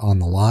doing on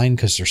the line,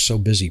 because they're so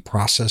busy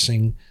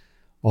processing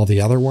all the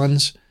other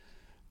ones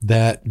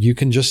that you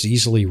can just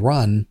easily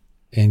run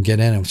and get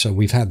in. And so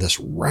we've had this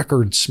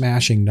record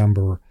smashing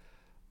number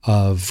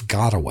of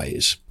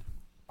gotaways,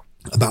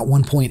 about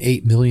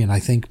 1.8 million, I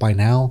think, by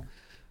now,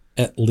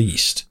 at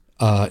least,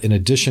 in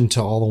addition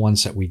to all the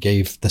ones that we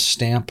gave the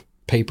stamp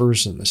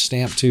papers and the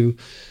stamp to.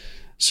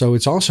 So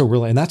it's also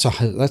really, and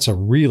that's a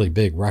really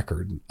big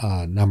record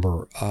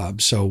number.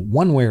 So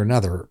one way or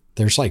another,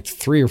 there's like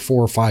 3 or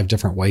 4 or 5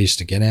 different ways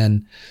to get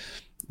in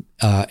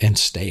and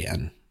stay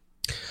in.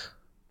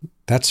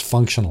 That's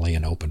functionally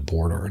an open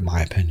border, in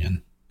my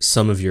opinion.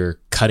 Some of your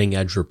cutting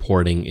edge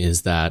reporting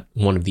is that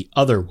one of the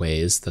other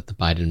ways that the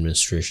Biden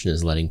administration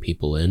is letting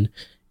people in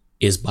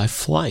is by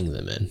flying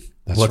them in.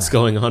 What's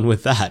going on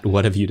with that?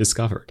 What have you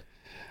discovered?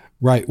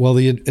 Right. Well,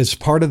 it's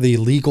part of the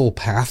legal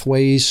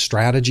pathways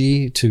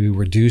strategy to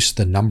reduce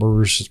the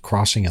numbers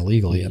crossing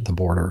illegally at the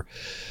border.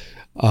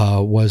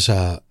 Was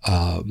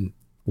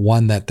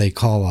one that they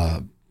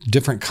call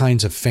different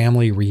kinds of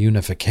family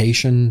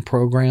reunification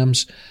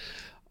programs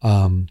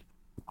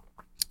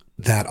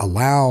that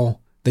allow.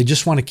 They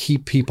just want to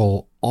keep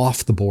people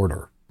off the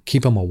border,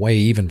 keep them away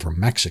even from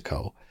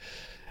Mexico.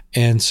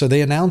 And so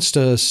they announced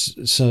a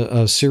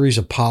series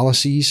of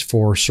policies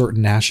for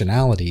certain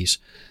nationalities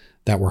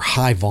that were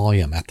high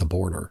volume at the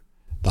border.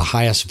 The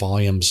highest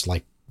volumes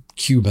like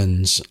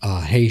Cubans,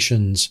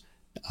 Haitians,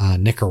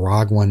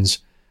 Nicaraguans,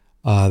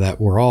 that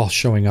were all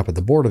showing up at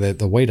the border. That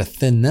the way to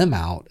thin them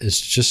out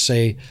is to just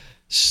say,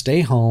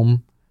 stay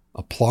home,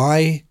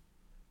 apply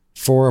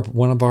for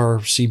one of our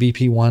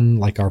CBP1,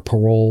 like our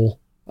parole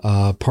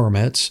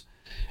permits.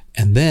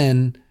 And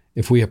then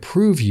if we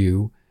approve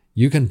you,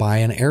 you can buy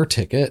an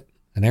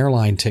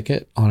airline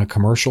ticket on a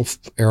commercial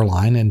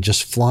airline and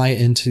just fly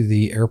into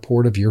the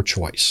airport of your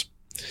choice.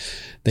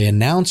 They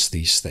announced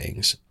these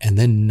things and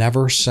then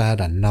never said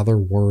another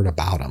word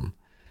about them.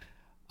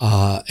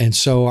 And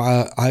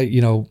so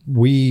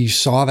we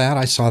saw that.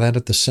 I saw that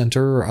at the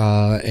center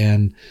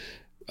and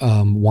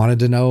wanted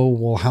to know,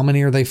 well, how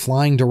many are they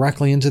flying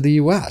directly into the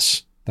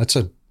U.S.? That's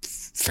a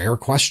fair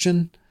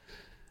question.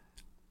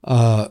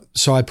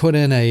 So I put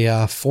in a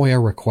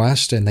FOIA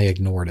request and they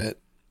ignored it.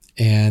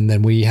 And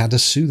then we had to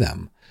sue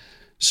them.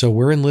 So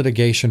we're in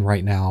litigation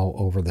right now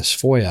over this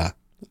FOIA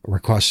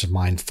request of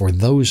mine for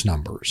those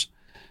numbers.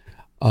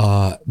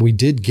 We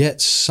did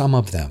get some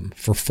of them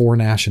for 4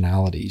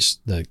 nationalities: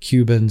 the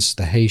Cubans,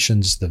 the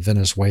Haitians, the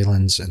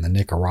Venezuelans, and the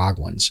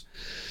Nicaraguans.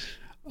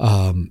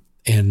 And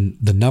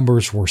the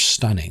numbers were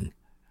stunning,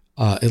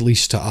 at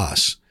least to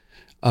us.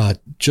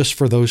 Just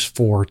for those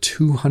 4,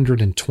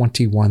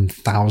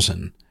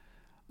 221,000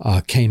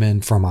 came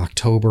in from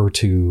October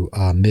to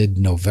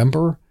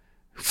mid-November,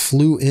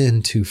 flew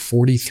into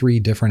 43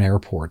 different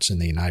airports in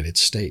the United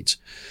States.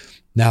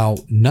 Now,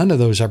 none of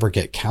those ever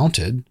get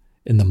counted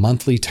in the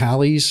monthly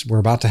tallies. We're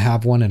about to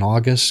have one in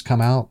August come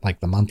out,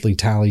 like the monthly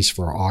tallies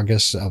for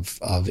August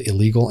of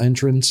illegal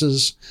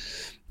entrances.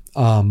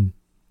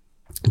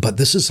 But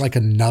this is like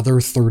another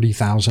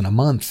 30,000 a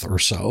month or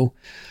so.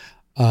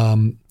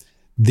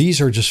 These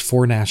are just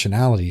 4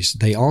 nationalities.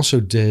 They also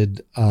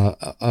did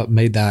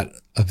made that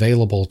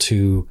available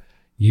to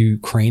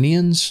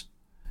Ukrainians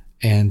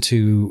and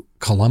to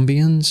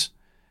Colombians,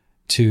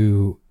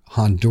 to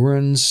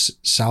Hondurans,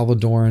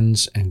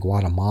 Salvadorans, and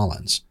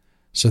Guatemalans.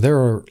 So there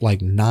are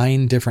like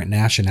 9 different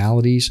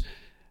nationalities.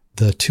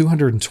 The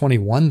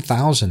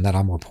 221,000 that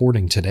I'm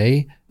reporting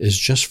today is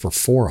just for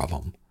 4 of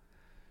them.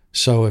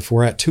 So if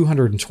we're at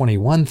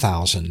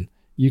 221,000,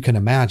 you can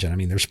imagine, I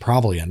mean, there's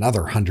probably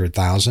another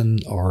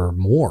 100,000 or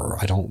more.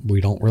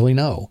 We don't really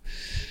know.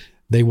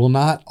 They will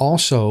not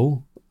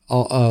also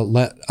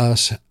let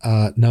us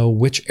know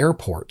which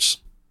airports.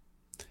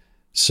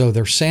 So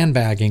they're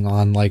sandbagging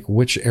on like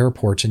which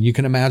airports, and you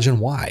can imagine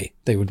why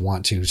they would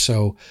want to.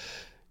 So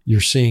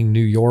you're seeing New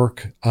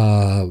York,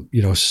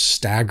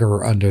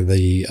 stagger under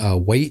the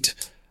weight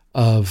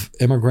of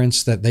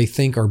immigrants that they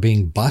think are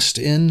being bussed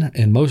in,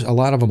 and a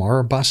lot of them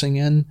are bussing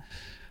in.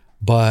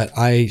 But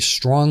I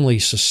strongly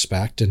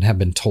suspect, and have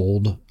been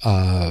told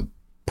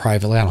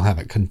privately, I don't have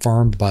it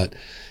confirmed, but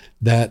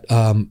that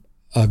a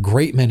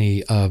great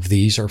many of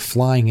these are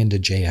flying into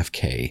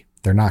JFK.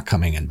 They're not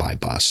coming in by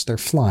bus. They're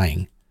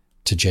flying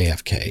to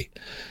JFK.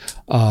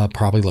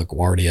 probably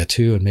LaGuardia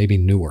too, and maybe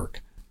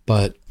Newark,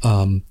 but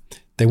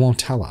they won't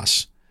tell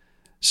us.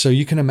 So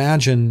you can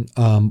imagine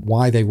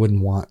why they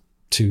wouldn't want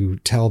to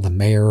tell the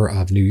mayor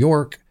of New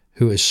York,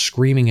 who is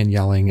screaming and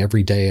yelling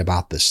every day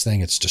about this thing.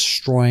 It's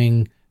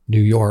destroying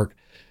New York,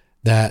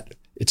 that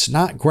it's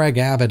not Greg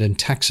Abbott in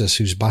Texas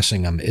who's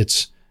busing them.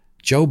 It's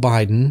Joe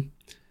Biden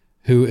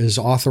who is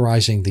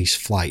authorizing these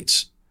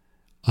flights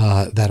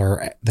that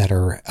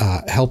are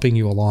helping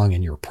you along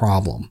in your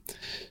problem.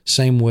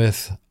 Same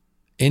with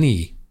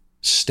any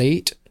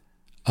state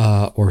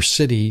or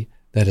city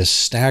that is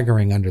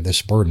staggering under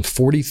this burden.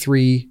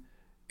 43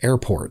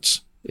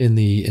 airports in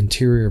the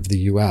interior of the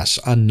U.S.,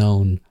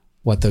 unknown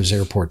what those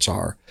airports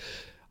are.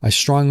 I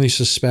strongly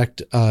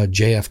suspect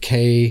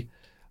JFK.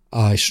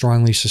 I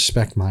strongly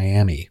suspect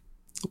Miami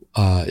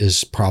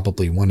is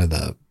probably one of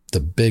the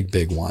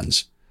big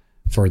ones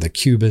for the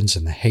Cubans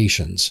and the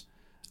Haitians,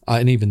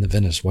 and even the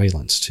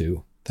Venezuelans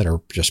too, that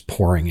are just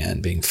pouring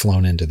in, being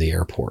flown into the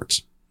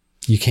airports.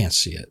 You can't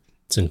see it.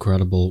 It's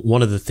incredible.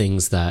 One of the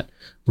things that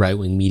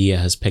right-wing media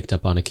has picked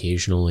up on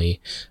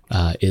occasionally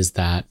is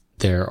that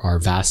there are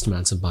vast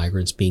amounts of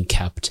migrants being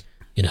kept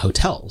in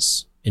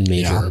hotels in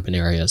major urban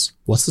areas.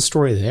 What's the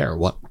story there?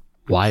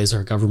 Why is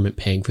our government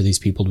paying for these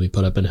people to be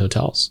put up in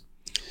hotels?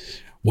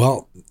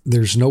 Well,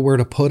 there's nowhere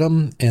to put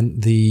them,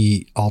 and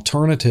the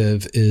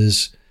alternative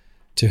is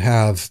to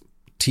have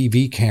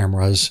TV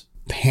cameras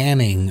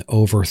panning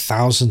over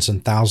thousands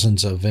and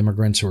thousands of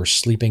immigrants who are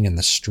sleeping in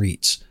the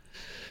streets.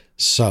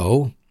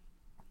 So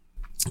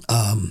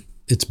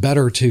it's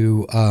better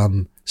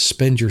to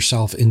spend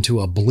yourself into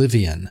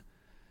oblivion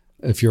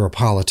if you're a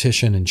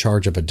politician in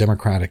charge of a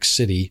democratic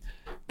city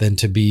than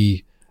to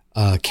be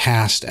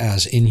cast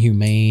as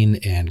inhumane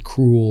and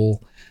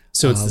cruel.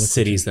 So it's the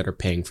cities that are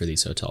paying for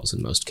these hotels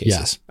in most cases.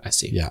 Yes. I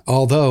see. Yeah.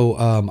 Although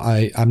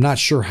I'm not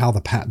sure how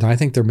I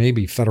think there may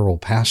be federal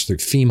pass-through,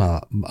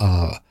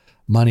 FEMA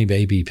money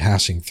may be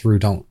passing through.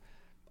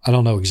 I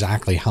don't know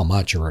exactly how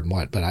much or in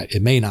what, but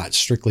it may not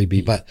strictly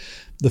be. But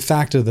the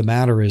fact of the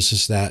matter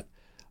is that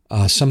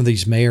some of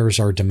these mayors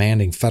are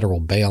demanding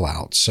federal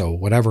bailouts. So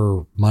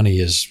whatever money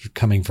is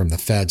coming from the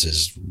feds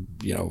is,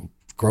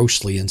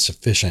 grossly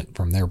insufficient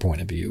from their point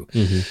of view.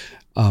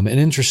 Mm-hmm. And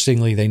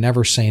interestingly, they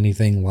never say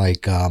anything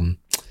like,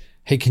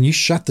 hey, can you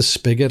shut the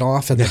spigot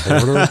off at the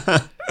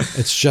border?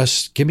 It's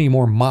just, give me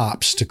more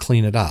mops to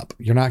clean it up.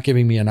 You're not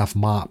giving me enough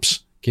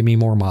mops. Give me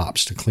more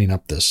mops to clean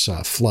up this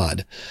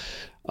flood.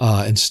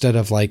 Instead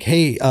of like,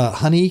 hey,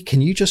 honey,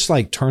 can you just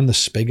like turn the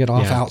spigot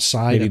off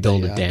outside? Maybe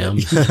build a dam.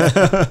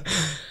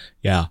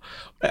 Yeah.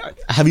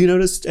 Have you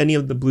noticed any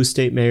of the blue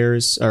state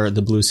mayors or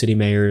the blue city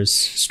mayors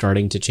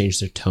starting to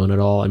change their tone at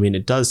all? I mean,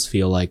 it does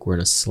feel like we're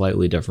in a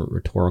slightly different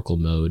rhetorical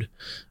mode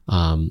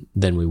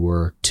than we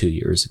were 2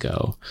 years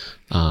ago.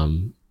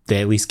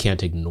 They at least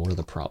can't ignore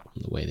the problem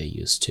the way they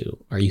used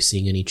to. Are you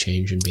seeing any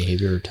change in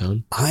behavior or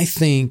tone? I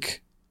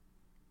think,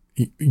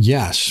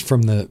 yes,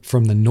 from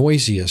the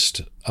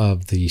noisiest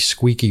of the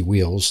squeaky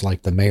wheels,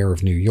 like the mayor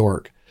of New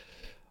York,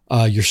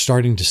 you're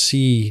starting to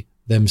see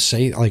them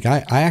say, like,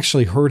 I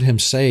actually heard him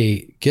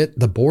say, get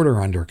the border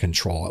under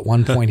control. At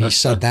one point he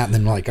said that, and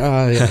then like,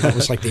 that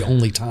was like the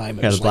only time.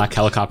 The black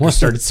helicopter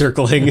started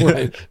circling.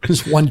 Right. It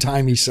was one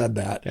time he said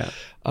that.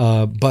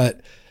 Yeah.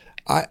 But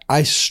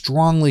I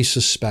strongly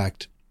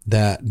suspect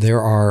that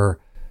there are,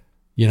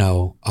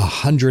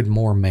 100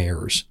 more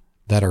mayors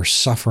that are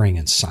suffering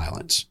in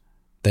silence.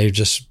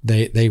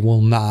 They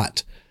will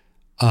not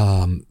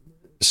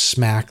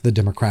smack the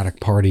Democratic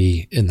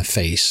Party in the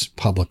face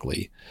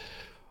publicly.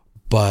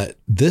 But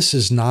this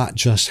is not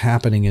just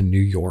happening in New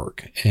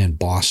York and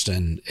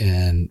Boston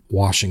and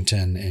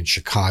Washington and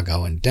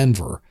Chicago and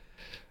Denver.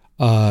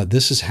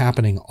 This is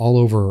happening all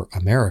over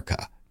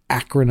America.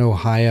 Akron,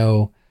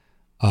 Ohio,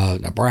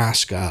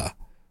 Nebraska,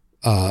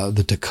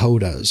 the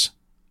Dakotas,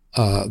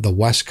 the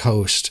West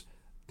Coast,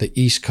 the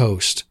East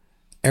Coast,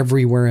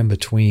 everywhere in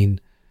between.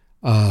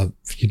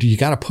 You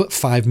got to put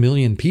 5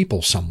 million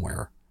people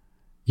somewhere.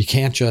 You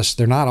can't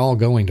they're not all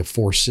going to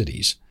 4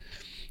 cities.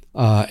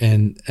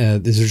 And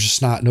there's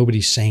just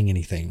nobody's saying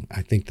anything.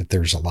 I think that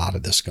there's a lot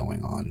of this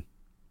going on.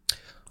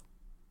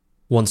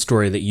 One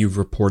story that you've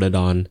reported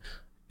on,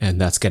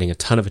 and that's getting a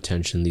ton of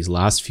attention these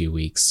last few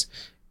weeks,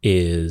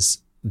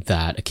 is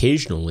that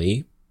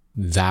occasionally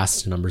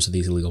vast numbers of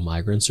these illegal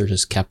migrants are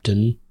just kept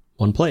in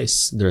one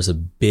place. There's a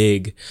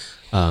big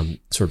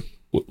sort of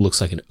what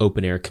looks like an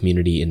open air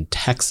community in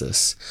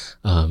Texas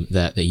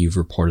that you've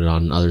reported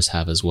on, and others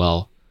have as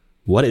well.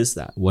 What is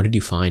that? What did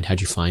you find? How'd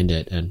you find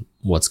it? And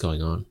what's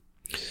going on?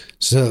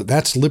 So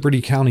that's Liberty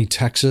County,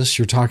 Texas.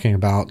 You're talking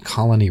about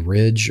Colony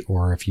Ridge,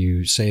 or if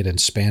you say it in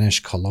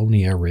Spanish,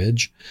 Colonia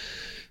Ridge,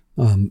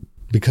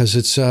 because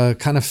it's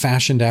kind of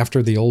fashioned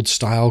after the old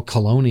style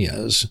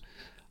colonias,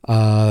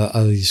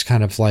 these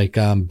kind of like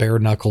bare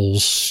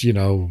knuckles,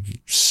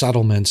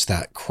 settlements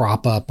that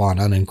crop up on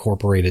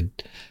unincorporated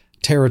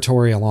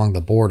territory along the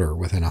border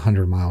within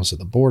 100 miles of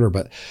the border.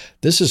 But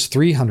this is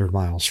 300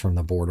 miles from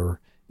the border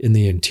in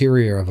the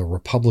interior of a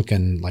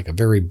Republican, like a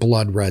very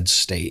blood red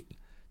state,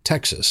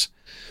 Texas.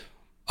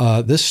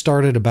 This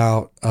started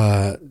about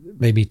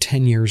maybe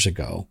 10 years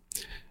ago,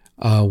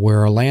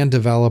 where a land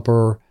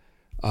developer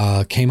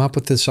came up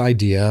with this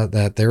idea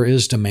that there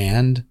is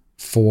demand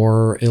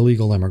for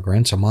illegal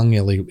immigrants, among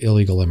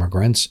illegal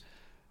immigrants,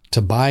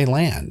 to buy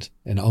land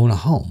and own a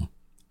home.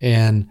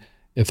 And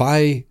if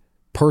I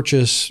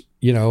purchase,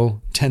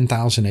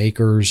 10,000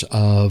 acres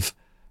of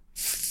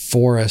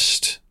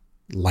forest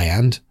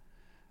land,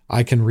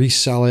 I can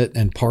resell it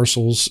in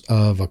parcels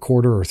of a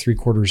quarter or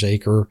 3/4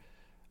 acre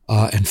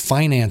and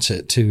finance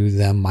it to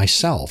them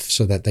myself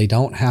so that they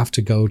don't have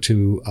to go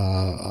to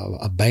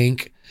a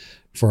bank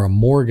for a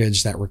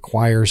mortgage that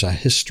requires a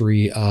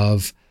history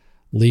of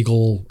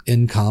legal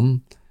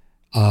income,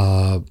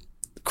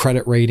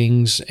 credit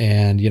ratings,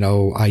 and,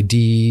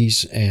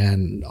 IDs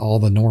and all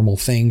the normal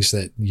things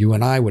that you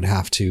and I would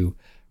have to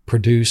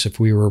produce if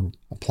we were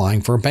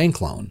applying for a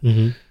bank loan.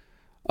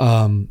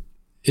 Mm-hmm.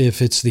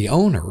 If it's the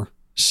owner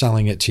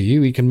selling it to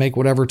you, he can make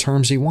whatever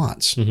terms he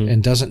wants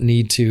and doesn't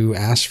need to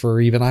ask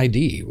for even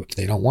ID. If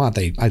they don't want,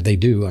 they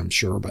do, I'm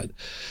sure. But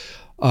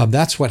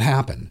that's what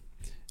happened.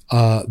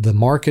 The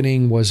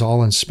marketing was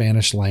all in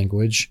Spanish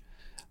language.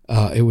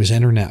 It was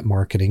internet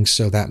marketing.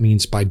 So that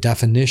means by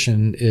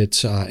definition,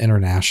 it's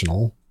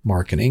international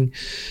marketing.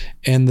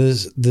 And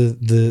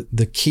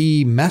the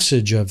key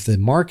message of the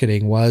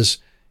marketing was,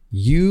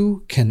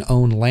 you can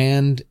own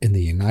land in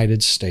the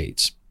United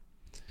States.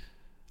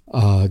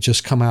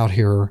 Just come out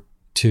here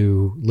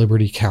to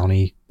Liberty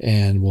County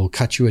and we'll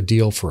cut you a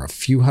deal for a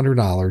few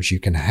 $100s. You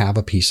can have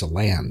a piece of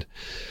land.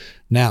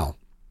 Now,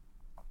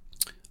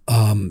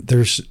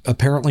 there's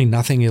apparently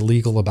nothing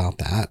illegal about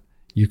that.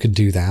 You could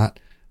do that.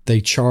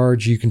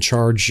 You can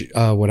charge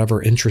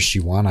whatever interest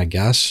you want, I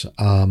guess.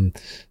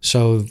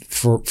 So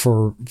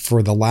for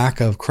the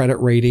lack of credit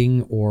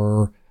rating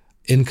or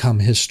income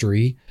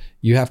history,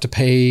 you have to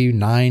pay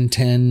 9,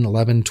 10,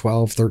 11,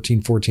 12,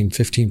 13, 14,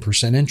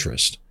 15%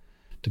 interest,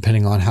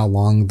 depending on how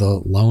long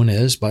the loan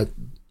is, but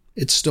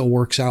it still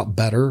works out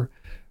better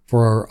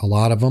for a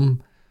lot of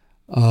them.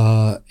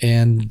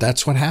 And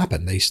that's what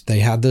happened. They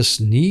had this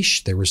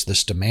niche. There was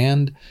this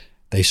demand.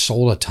 They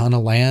sold a ton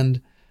of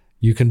land.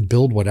 You can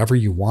build whatever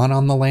you want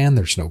on the land.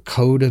 There's no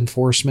code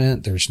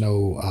enforcement. There's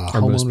no Are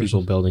most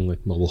people building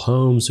like mobile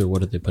homes, or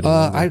what are they putting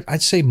in there?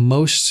 I'd say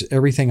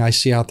everything I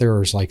see out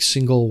there is like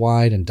single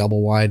wide and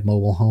double wide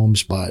mobile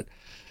homes, but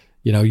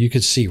you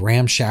could see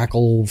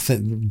ramshackle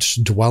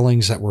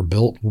dwellings that were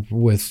built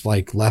with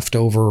like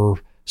leftover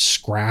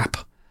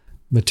scrap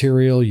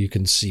material. You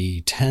can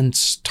see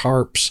tents,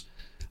 tarps,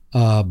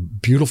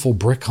 beautiful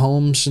brick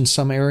homes in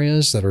some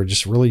areas that are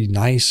just really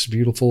nice,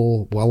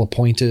 beautiful,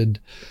 well-appointed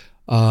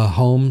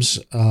homes.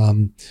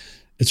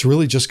 It's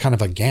really just kind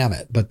of a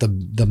gamut, but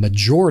the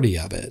majority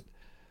of it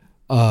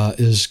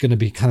is going to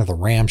be kind of the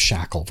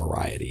ramshackle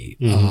variety,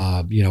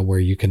 where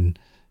you can,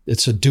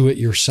 it's a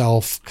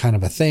do-it-yourself kind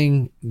of a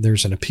thing.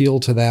 There's an appeal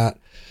to that.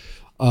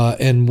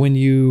 And when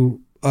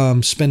you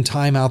spend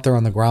time out there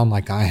on the ground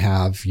like I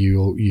have,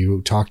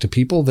 you talk to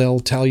people, they'll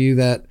tell you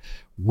that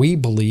we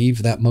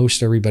believe that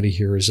most everybody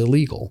here is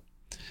illegal.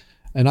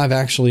 And I've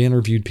actually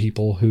interviewed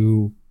people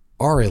who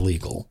are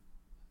illegal,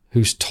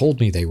 who's told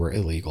me they were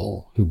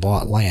illegal, who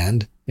bought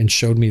land and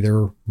showed me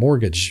their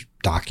mortgage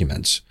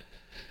documents.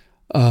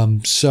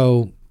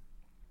 So,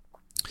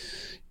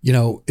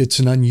 it's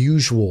an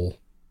unusual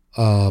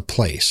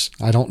place.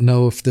 I don't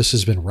know if this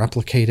has been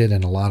replicated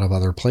in a lot of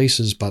other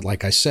places, but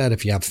like I said,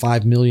 if you have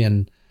 5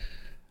 million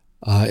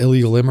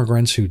illegal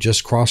immigrants who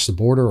just crossed the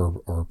border,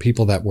 or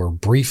people that were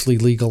briefly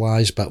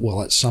legalized, but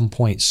will at some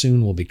point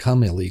soon will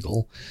become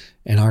illegal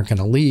and aren't going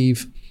to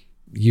leave,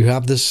 you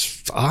have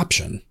this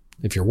option.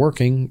 If you're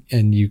working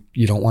and you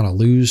don't want to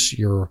lose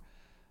your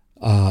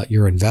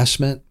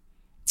investment,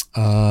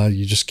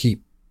 you just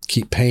keep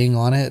paying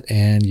on it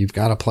and you've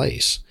got a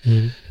place.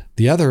 Mm-hmm.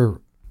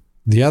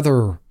 The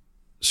other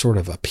sort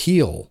of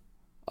appeal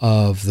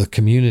of the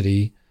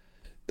community,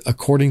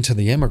 according to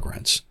the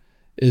immigrants,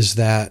 is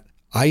that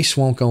ICE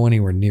won't go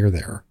anywhere near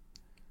there.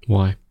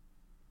 Why?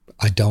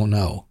 I don't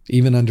know.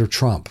 Even under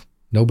Trump,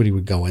 nobody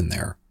would go in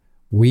there.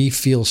 We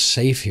feel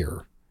safe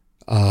here.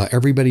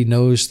 Everybody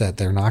knows that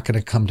they're not going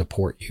to come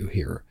deport you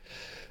here.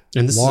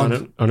 And this is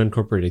an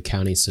unincorporated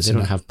county, so they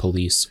don't have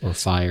police or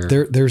fire.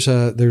 There's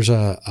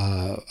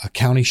a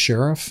county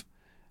sheriff,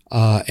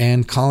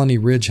 and Colony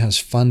Ridge has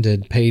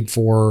paid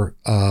for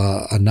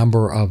a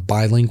number of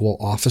bilingual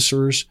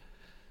officers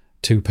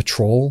to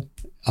patrol,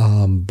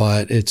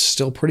 but it's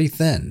still pretty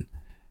thin.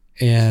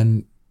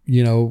 And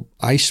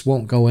ICE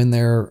won't go in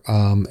there,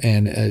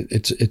 and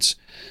it's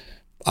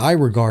I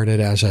regard it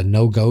as a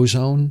no-go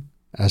zone,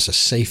 as a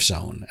safe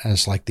zone,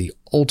 as like the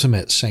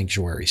ultimate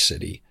sanctuary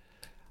city.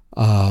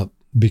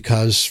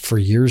 Because for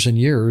years and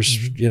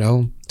years,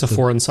 it's a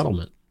foreign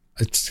settlement.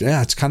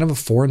 It's kind of a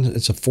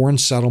foreign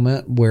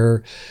settlement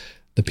where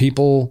the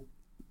people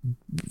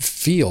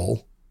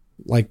feel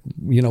like,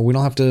 we don't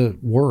have to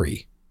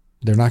worry.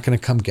 They're not going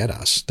to come get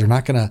us. They're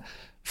not going to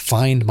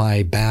find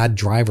my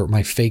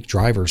fake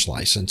driver's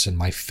license and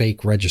my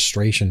fake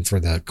registration for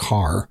the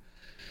car.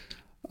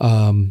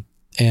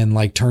 and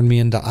like turn me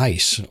into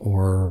ice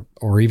or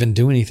even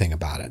do anything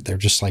about it. They're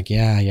just like,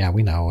 yeah,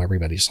 we know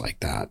everybody's like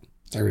that.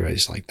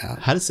 Everybody's like that.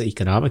 How does the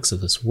economics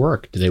of this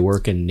work? Do they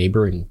work in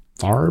neighboring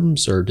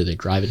farms or do they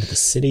drive into the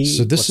city?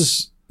 So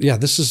this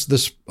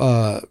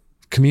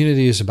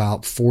community is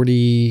about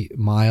 40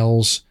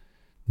 miles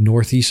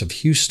northeast of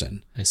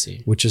Houston. I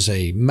see. Which is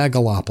a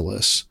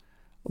megalopolis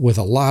with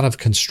a lot of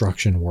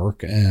construction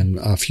work. And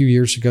a few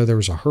years ago, there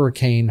was a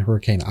Hurricane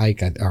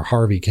Ike or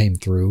Harvey came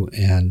through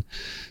and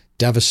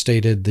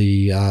devastated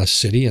the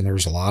city. And there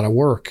was a lot of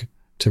work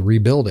to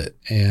rebuild it.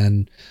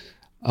 And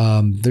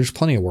there's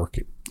plenty of work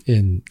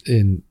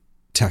in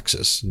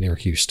Texas near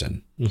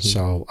Houston. Mm-hmm.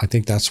 So I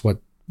think that's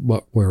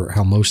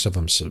how most of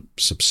them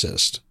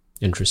subsist.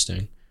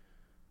 Interesting.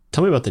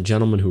 Tell me about the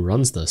gentleman who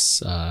runs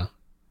this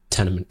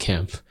tenement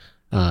camp.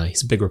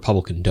 He's a big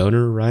Republican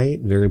donor, right?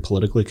 Very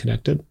politically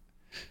connected.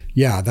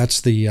 Yeah,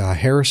 that's the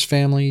Harris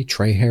family,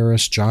 Trey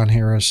Harris, John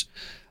Harris.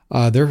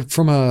 They're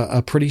from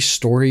a pretty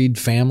storied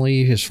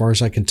family, as far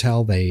as I can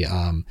tell.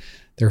 They're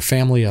a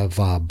family of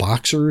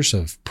boxers,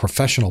 of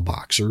professional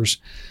boxers,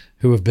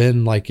 who have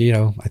been like,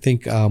 I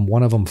think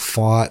one of them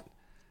fought,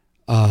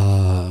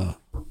 I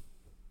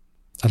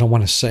don't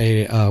want to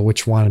say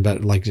which one,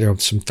 but like there are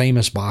some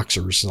famous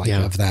boxers of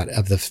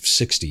the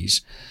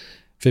 60s,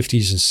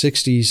 50s and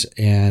 60s.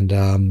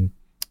 And,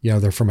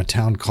 they're from a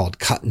town called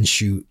Cut and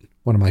Shoot,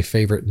 one of my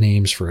favorite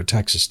names for a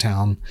Texas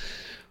town.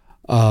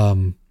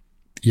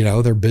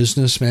 They're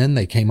businessmen.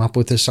 They came up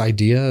with this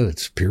idea.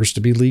 It appears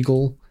to be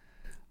legal.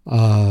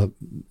 They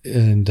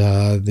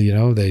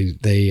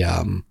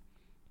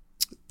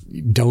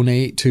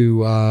donate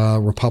to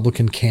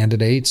Republican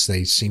candidates.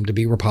 They seem to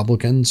be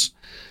Republicans,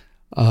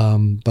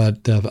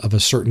 but of a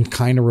certain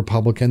kind of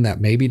Republican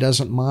that maybe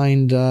doesn't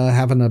mind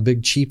having a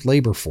big cheap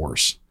labor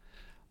force.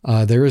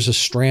 There is a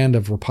strand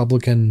of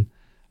Republican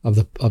of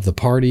the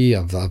party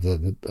of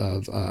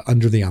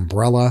under the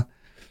umbrella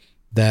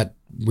that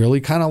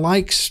really kind of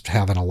likes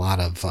having a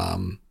lot of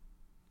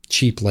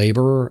cheap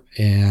labor,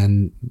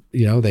 and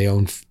they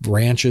own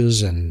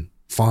ranches and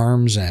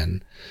farms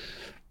and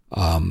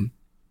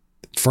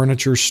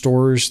furniture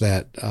stores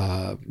that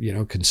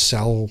can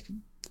sell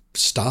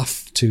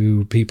stuff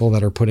to people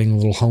that are putting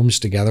little homes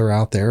together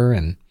out there,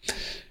 and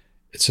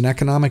it's an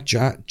economic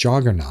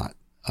juggernaut.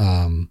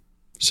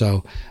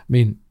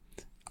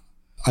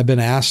 I've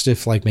been asked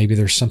if like maybe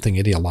there's something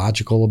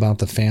ideological about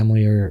the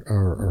family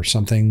or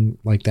something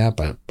like that,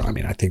 but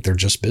I think they're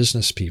just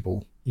business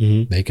people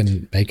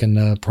making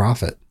a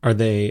profit. Are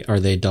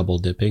they double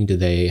dipping? Do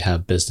they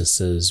have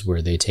businesses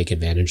where they take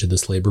advantage of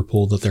this labor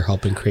pool that they're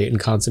helping create and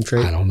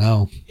concentrate? I don't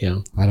know. Yeah.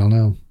 I don't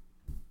know.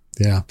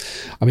 Yeah.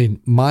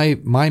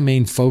 My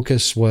main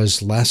focus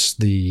was less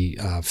the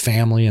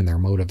family and their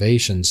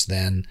motivations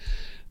than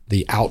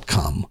the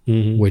outcome,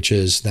 which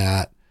is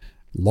that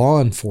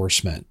law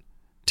enforcement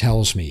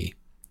tells me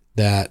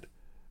that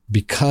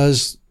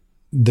because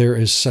there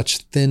is such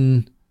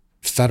thin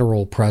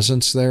federal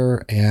presence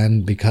there,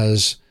 and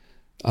because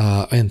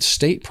and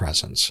state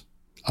presence,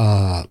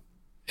 and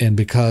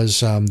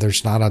because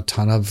there's not a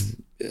ton of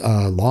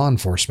law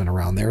enforcement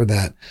around there,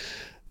 that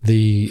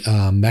the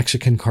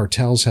Mexican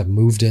cartels have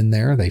moved in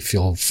there. They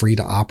feel free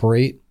to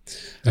operate.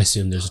 I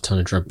assume there's a ton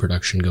of drug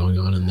production going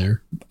on in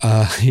there.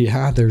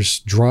 Yeah, there's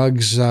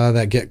drugs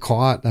that get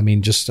caught.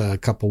 Just a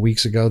couple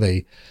weeks ago,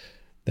 they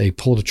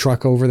pulled a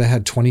truck over that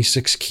had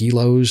 26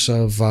 kilos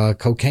of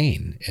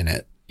cocaine in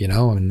it,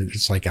 and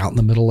it's like out in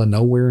the middle of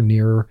nowhere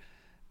near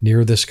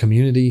this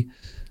community.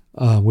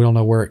 We don't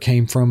know where it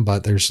came from,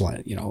 but there's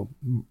like,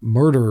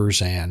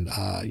 murders and,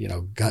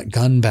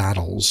 gun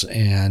battles,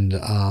 and,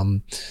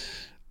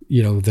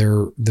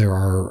 there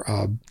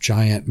are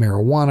giant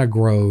marijuana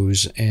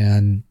grows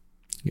and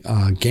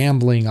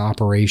gambling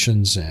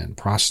operations and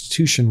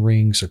prostitution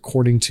rings,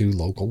 according to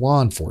local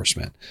law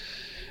enforcement.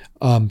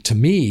 To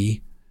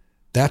me,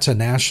 that's a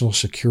national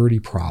security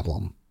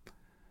problem,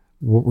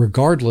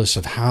 regardless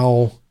of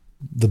how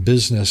the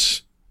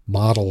business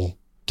model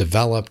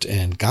developed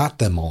and got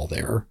them all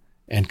there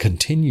and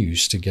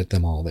continues to get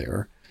them all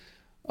there.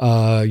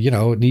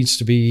 It needs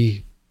to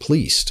be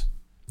policed.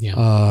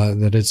 Yeah.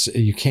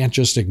 You can't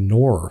just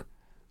ignore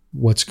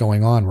what's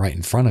going on right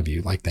in front of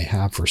you like they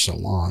have for so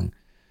long.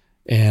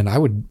 And I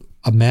would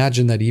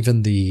imagine that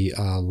even the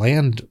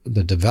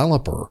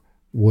developer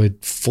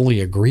would fully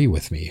agree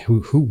with me.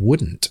 Who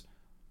wouldn't?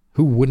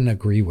 Who wouldn't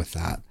agree with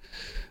that?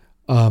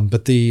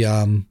 But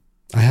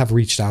I have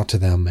reached out to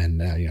them, and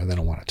they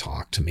don't want to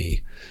talk to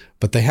me,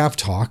 but they have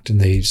talked,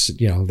 and they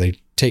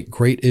take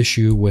great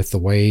issue with the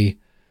way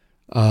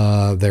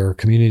their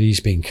community's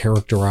being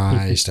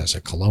characterized as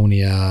a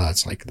colonia.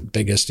 It's like the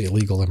biggest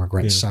illegal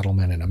immigrant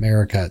settlement in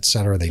America, et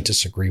cetera. They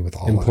disagree with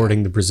all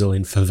importing the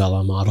Brazilian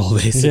favela model,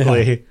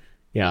 basically.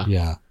 Yeah.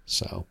 Yeah.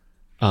 So,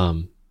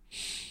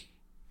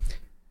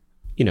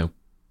 it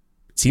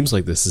seems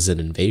like this is an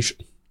invasion.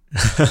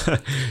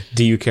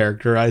 Do you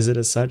characterize it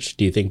as such?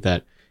 Do you think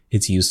that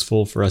it's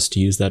useful for us to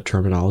use that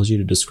terminology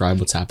to describe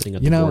what's happening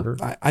at the border?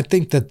 I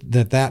think that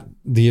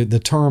the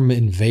term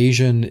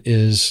invasion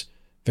is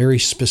very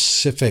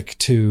specific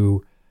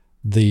to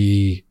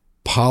the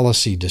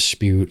policy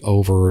dispute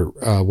over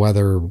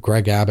whether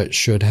Greg Abbott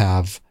should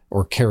have,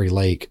 or Kari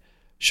Lake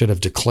should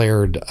have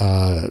declared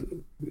a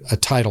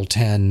Title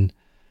X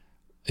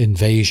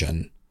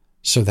invasion,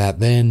 so that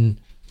then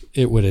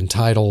it would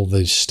entitle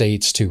the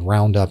states to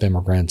round up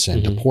immigrants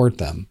and deport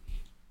them.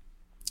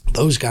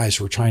 Those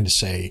guys were trying to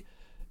say,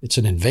 it's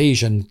an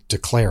invasion,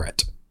 declare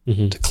it.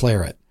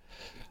 Declare it.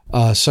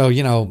 So,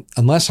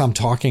 unless I'm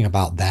talking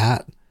about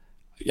that,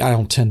 I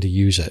don't tend to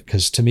use it,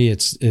 because to me,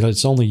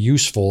 it's only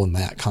useful in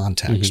that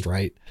context,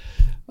 right?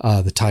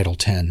 The Title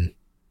X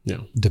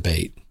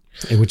debate,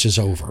 which is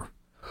over.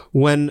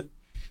 When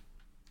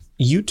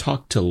you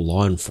talk to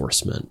law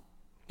enforcement,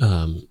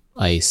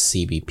 ICE,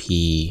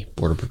 CBP,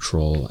 Border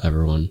Patrol,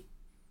 everyone,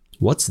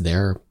 what's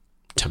their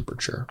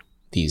temperature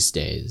these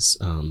days?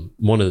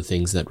 One of the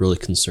things that really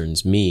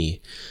concerns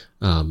me,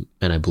 and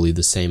I believe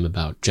the same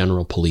about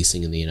general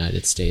policing in the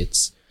United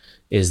States,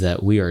 is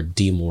that we are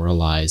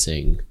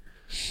demoralizing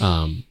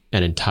an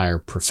entire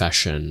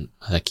profession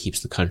that keeps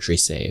the country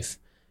safe,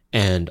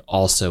 and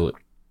also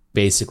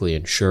basically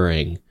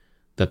ensuring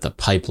that the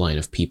pipeline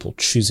of people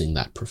choosing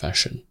that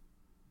profession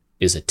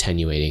is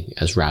attenuating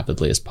as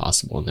rapidly as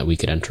possible, and that we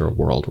could enter a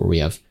world where we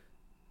have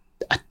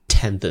a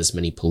tenth as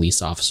many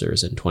police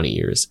officers in 20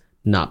 years,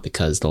 not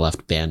because the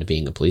left banned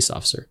being a police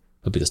officer,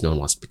 but because no one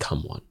wants to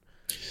become one.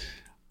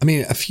 I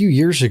mean, a few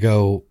years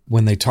ago,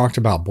 when they talked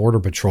about Border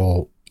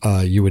Patrol,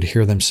 you would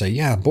hear them say,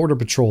 yeah, Border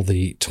Patrol,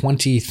 the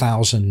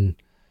 20,000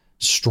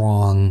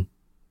 strong,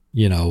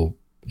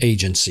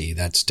 agency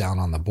that's down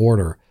on the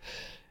border.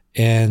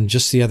 And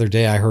just the other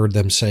day, I heard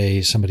them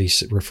say, somebody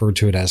referred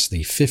to it as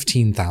the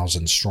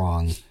 15,000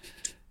 strong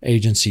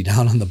agency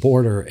down on the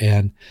border.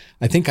 And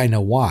I think I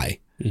know why,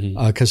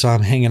 because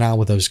I'm hanging out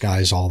with those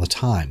guys all the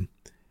time.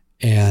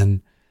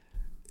 And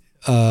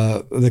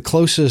the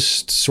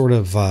closest sort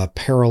of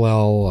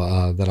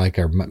parallel that I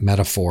can,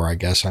 metaphor, I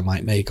guess I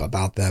might make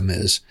about them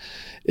is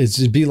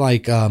it'd be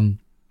like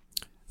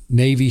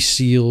Navy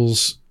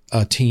SEALs,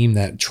 a team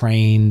that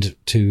trained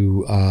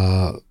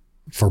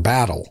for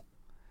battle.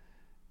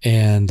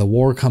 And the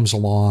war comes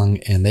along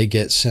and they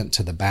get sent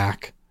to the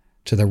back,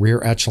 to the rear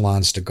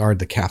echelons to guard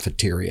the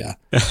cafeteria,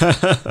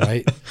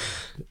 right?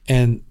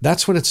 And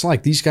that's what it's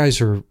like. These guys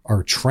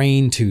are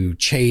trained to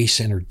chase,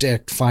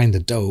 interdict, find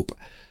the dope,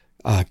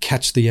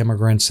 catch the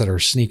immigrants that are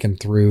sneaking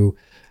through.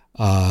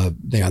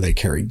 They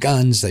carry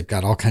guns. They've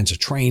got all kinds of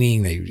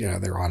training.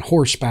 They're on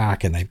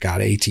horseback, and they've got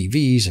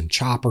ATVs and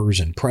choppers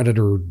and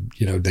Predator.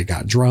 They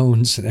got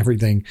drones and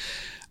everything,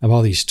 of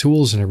all these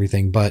tools and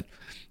everything. But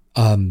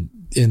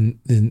in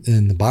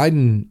the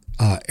Biden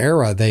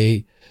era,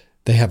 they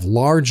have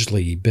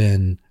largely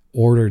been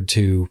ordered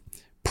to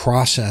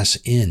process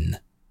in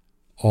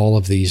all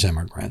of these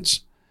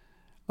immigrants,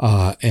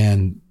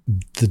 and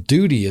the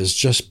duty is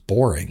just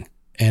boring,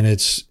 and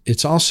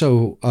it's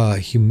also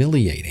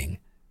humiliating.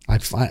 I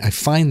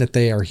find that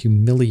they are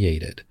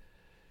humiliated.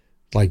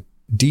 Like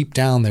deep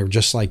down, they're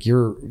just like,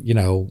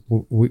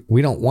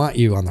 we don't want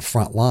you on the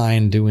front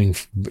line doing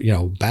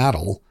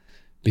battle,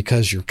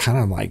 because you're kind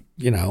of like,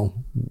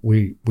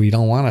 we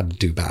don't want to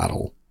do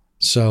battle.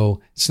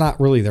 So it's not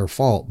really their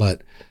fault,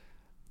 but,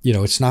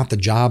 it's not the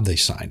job they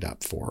signed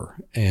up for.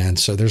 And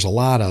so there's a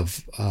lot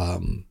of,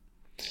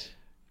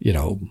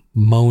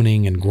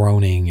 moaning and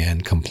groaning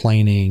and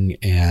complaining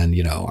and,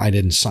 I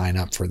didn't sign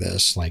up for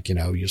this. Like,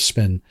 you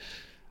spend,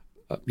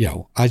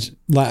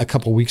 a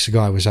couple of weeks ago,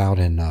 I was out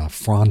in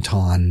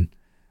Fronton,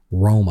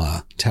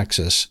 Roma,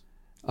 Texas,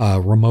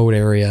 remote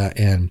area.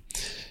 And,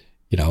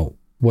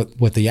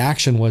 what the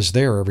action was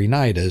there every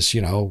night is,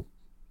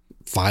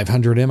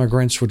 500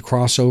 immigrants would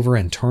cross over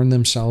and turn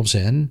themselves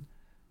in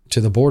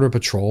to the Border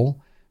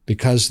Patrol,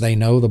 because they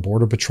know the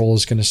Border Patrol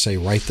is going to say,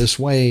 right this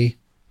way,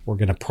 we're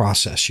going to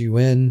process you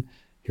in.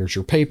 Here's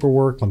your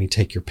paperwork. Let me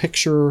take your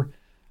picture.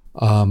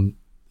 Ask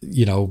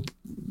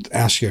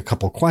you a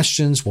couple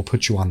questions. We'll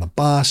put you on the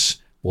bus.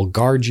 We'll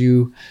guard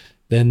you.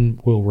 Then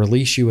we'll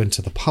release you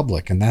into the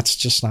public. And that's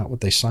just not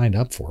what they signed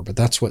up for. But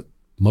that's what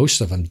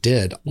most of them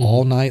did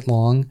all night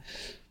long.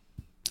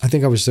 I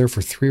think I was there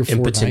for 3 or 4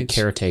 nights. Impotent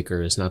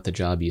caretaker is not the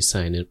job you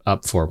sign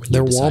up for. When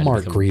they're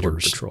Walmart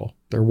greeters.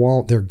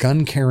 They're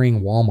gun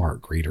carrying Walmart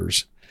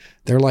greeters.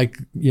 They're like,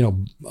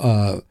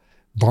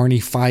 Barney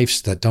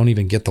Fifes that don't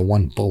even get the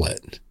one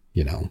bullet,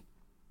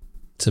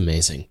 It's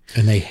amazing.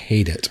 And they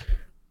hate it.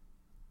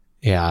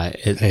 Yeah.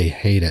 They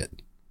hate it.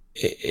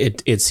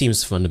 It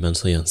seems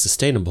fundamentally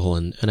unsustainable,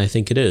 and I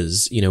think it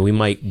is. We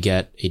might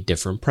get a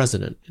different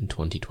president in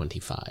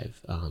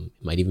 2025. It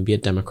might even be a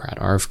Democrat.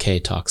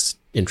 RFK talks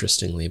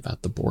interestingly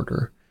about the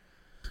border.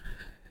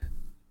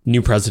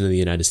 New president of the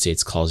United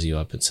States calls you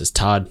up and says,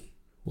 Todd,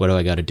 what do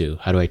I got to do?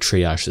 How do I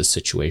triage this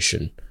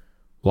situation?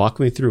 Walk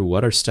me through,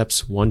 what are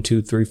steps 1,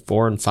 2, 3,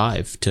 4, and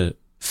 5 to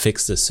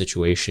fix this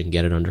situation,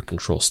 get it under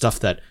control, stuff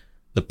that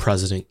the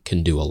president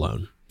can do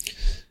alone?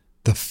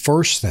 The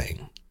first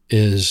thing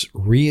is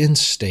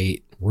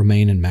reinstate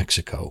Remain in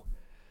Mexico.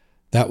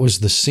 That was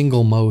the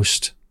single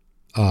most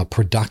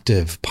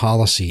productive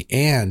policy,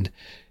 and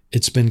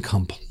It's been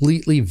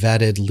completely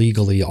vetted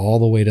legally all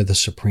the way to the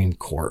Supreme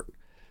Court,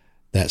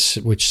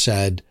 which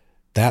said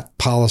that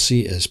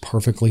policy is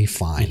perfectly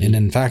fine. Mm-hmm. And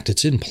in fact,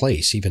 it's in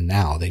place even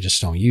now. They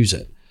just don't use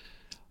it.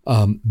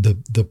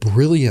 The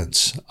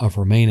brilliance of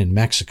Remain in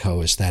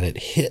Mexico is that it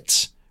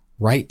hits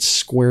right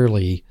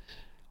squarely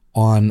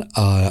on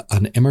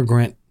an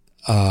immigrant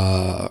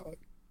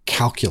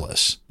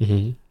calculus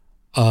mm-hmm.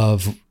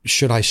 of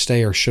should I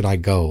stay or should I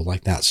go,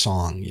 like that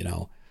song,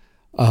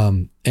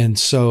 and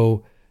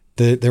so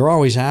they're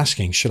always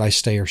asking, should I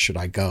stay or should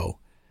I go?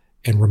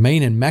 And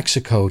Remain in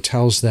Mexico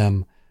tells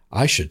them,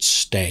 I should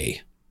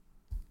stay.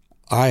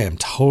 I am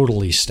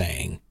totally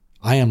staying.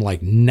 I am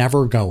like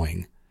never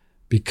going,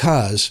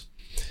 because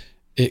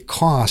it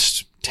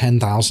costs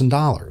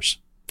 $10,000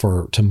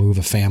 to move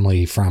a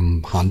family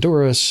from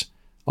Honduras,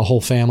 a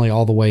whole family,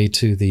 all the way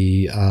to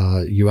the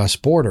U.S.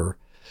 border,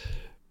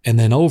 and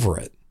then over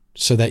it,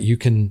 so that you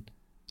can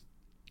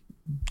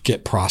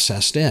get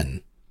processed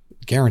in,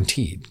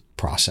 guaranteed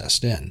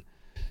processed in.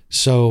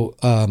 So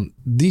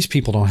these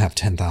people don't have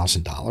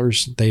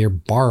 $10,000. They are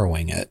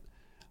borrowing it,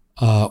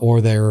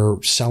 or they're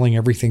selling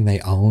everything they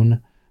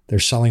own. They're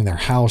selling their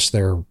house,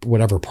 their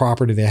whatever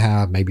property they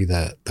have, maybe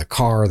the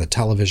car, the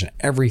television,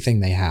 everything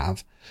they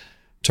have,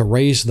 to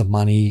raise the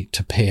money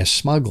to pay a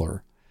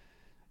smuggler.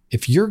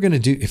 If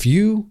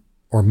you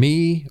or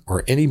me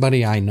or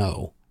anybody I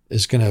know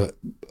is going to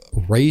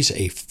raise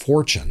a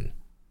fortune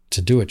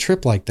to do a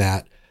trip like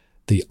that,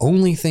 the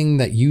only thing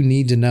that you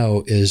need to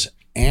know is,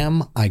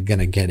 am I going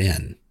to get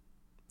in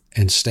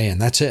and stay in?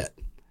 That's it.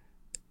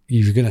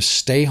 You're going to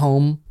stay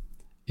home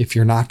if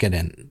you're not going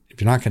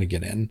to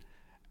get in,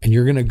 and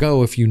you're going to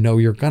go if you know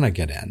you're going to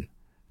get in.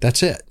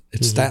 That's it.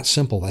 It's mm-hmm. that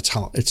simple. That's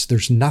how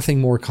there's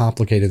nothing more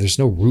complicated. There's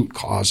no root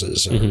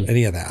causes or mm-hmm.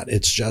 any of that.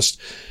 It's just,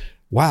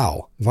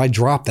 wow, if I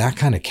drop that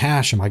kind of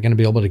cash, am I going to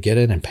be able to get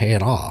in and pay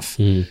it off?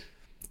 Mm-hmm.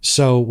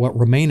 So what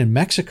Remain in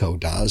Mexico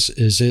does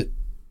is it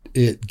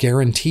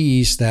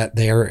guarantees that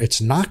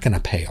it's not going to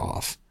pay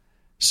off.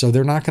 So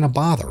they're not going to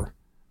bother.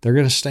 They're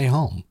going to stay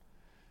home.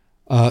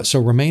 So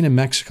Remain in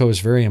Mexico is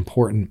very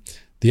important.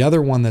 The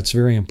other one that's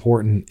very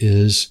important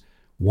is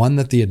one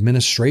that the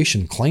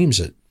administration claims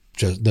the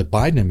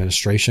Biden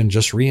administration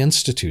just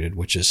reinstituted,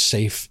 which is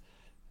safe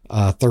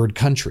third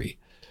country.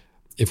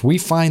 If we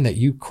find that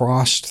you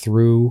crossed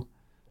through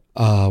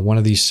one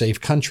of these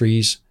safe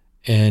countries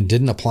and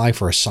didn't apply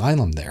for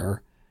asylum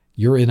there,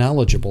 you're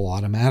ineligible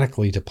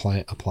automatically to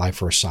apply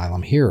for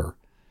asylum here.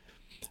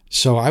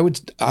 So I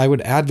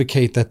would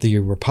advocate that the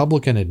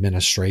Republican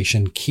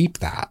administration keep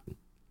that.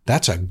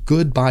 That's a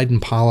good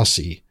Biden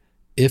policy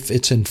if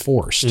it's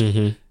enforced.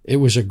 Mm-hmm. It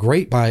was a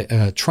great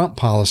Trump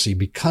policy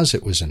because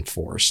it was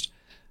enforced.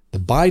 The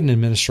Biden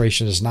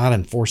administration is not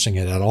enforcing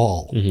it at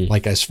all. Mm-hmm.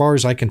 Like, as far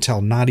as I can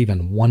tell, not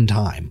even one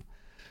time.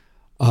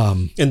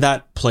 And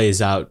that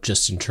plays out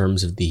just in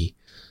terms of the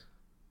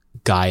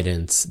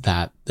guidance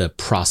that the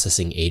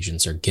processing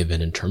agents are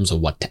given in terms of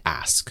what to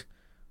ask.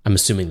 I'm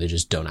assuming they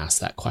just don't ask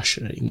that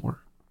question anymore,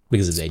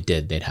 because if they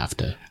did, they'd have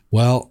to.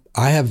 Well,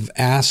 I have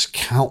asked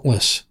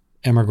countless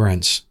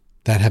immigrants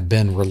that have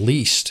been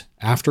released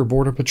after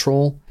Border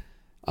Patrol.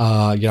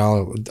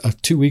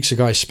 2 weeks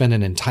ago, I spent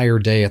an entire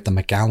day at the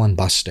McAllen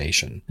bus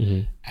station,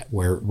 mm-hmm.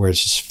 where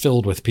it's just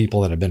filled with people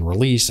that have been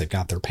released. They've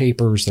got their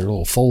papers, their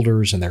little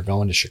folders, and they're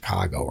going to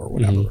Chicago or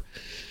whatever.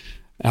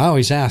 Mm-hmm. I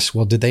always ask,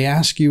 well, did they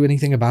ask you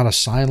anything about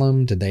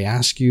asylum? Did they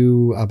ask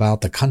you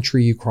about the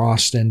country you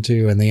crossed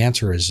into? And the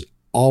answer is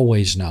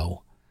always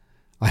no.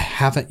 I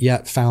haven't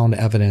yet found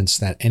evidence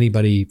that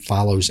anybody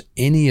follows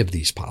any of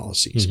these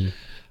policies. Mm-hmm.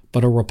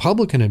 But a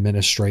Republican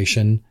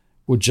administration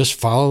would just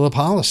follow the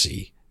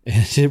policy,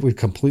 and it would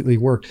completely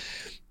work.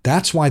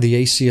 That's why the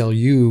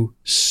ACLU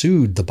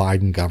sued the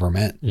Biden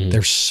government. Mm-hmm.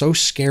 They're so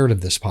scared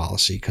of this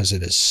policy because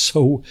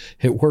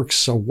it works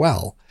so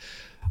well.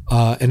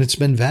 And it's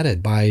been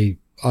vetted by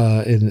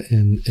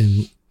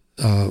in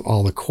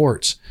all the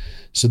courts.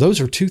 So those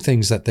are two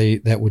things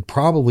that would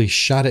probably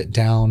shut it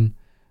down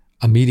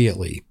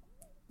immediately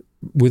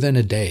within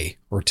a day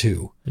or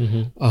two.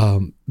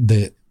 Mm-hmm.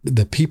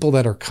 The people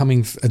that are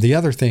coming. The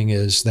other thing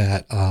is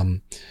that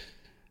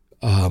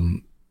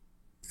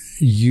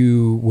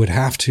you would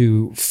have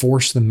to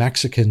force the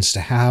Mexicans to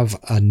have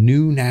a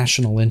new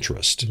national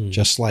interest, mm-hmm.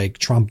 just like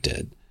Trump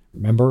did.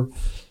 Remember,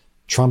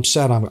 Trump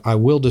said, I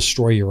will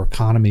destroy your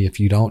economy if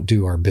you don't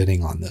do our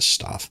bidding on this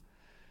stuff.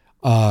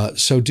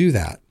 So do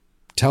that.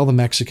 Tell the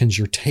Mexicans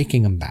you're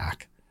taking them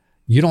back.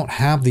 You don't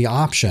have the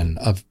option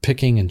of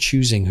picking and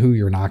choosing who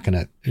you're not going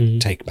to mm-hmm.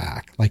 take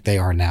back like they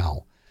are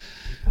now.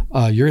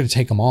 You're going to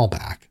take them all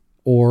back,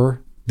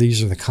 or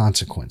these are the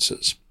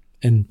consequences.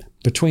 And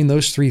between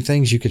those three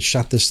things, you could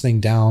shut this thing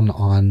down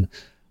on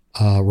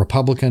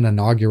Republican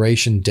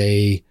inauguration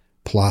day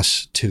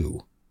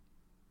 +2.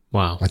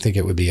 Wow. I think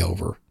it would be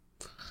over.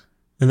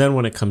 And then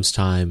when it comes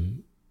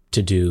time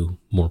to do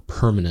more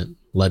permanent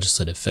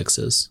legislative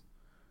fixes,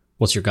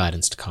 what's your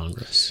guidance to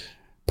Congress?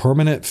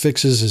 Permanent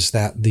fixes is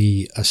that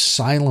the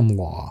asylum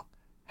law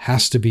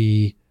has to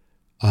be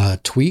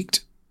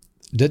tweaked.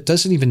 That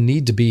doesn't even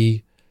need to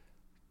be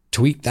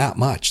tweak that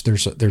much.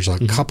 There's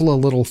a couple of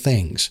little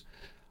things.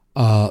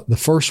 The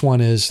first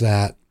one is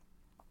that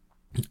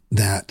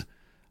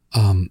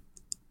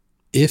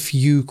if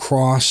you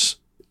cross,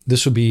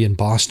 this would be in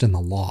Boston, the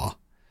law,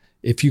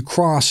 if you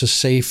cross a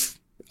safe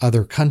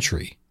other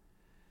country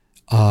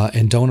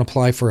and don't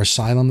apply for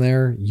asylum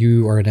there,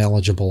 you are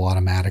ineligible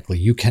automatically.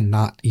 You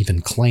cannot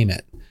even claim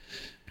it.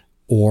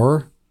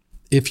 Or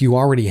if you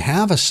already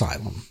have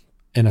asylum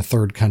in a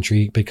third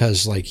country,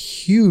 because like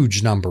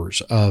huge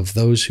numbers of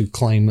those who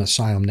claim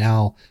asylum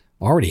now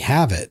already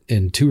have it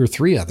in 2 or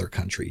 3 other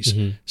countries.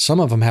 Some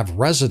of them have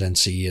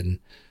residency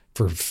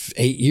for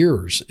 8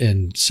 years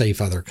in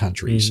safe other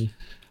countries.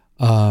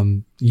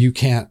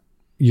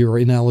 You're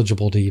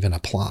ineligible to even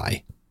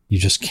apply. You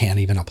just can't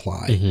even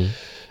apply.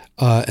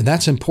 And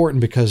that's important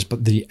because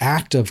the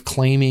act of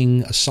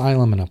claiming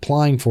asylum and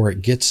applying for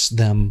it gets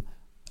them,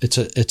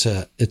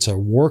 it's a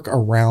work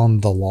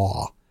around the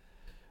law,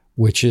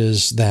 which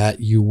is that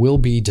you will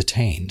be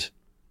detained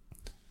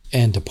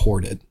and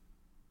deported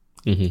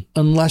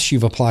unless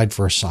you've applied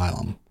for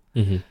asylum.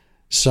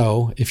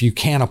 So if you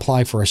can't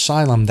apply for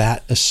asylum,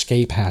 that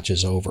escape hatch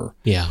is over.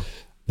 Yeah.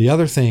 The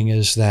other thing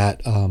is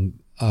that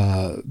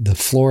the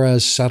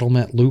Flores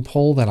settlement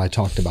loophole that I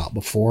talked about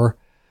before,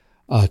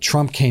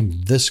 Trump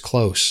came this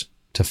close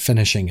to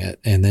finishing it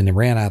and then it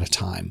ran out of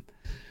time.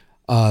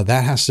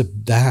 That has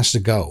to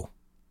go.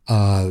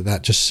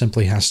 That just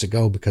simply has to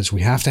go because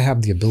we have to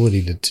have the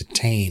ability to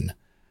detain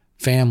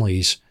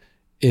families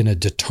in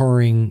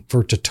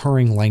for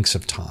deterring lengths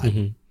of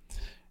time.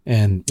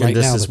 And right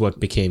this now, is what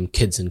became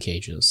kids in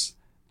cages.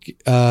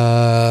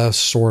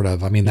 Sort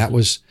of. I mean, that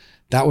was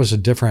a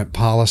different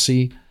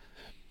policy.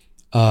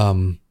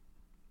 But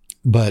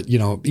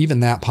even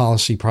that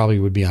policy probably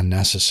would be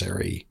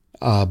unnecessary,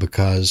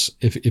 because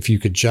if you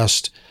could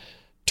just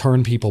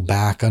turn people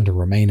back under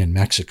remain in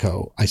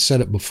Mexico, I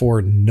said it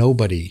before,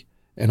 nobody,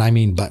 and I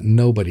mean, but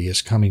nobody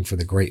is coming for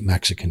the great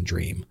Mexican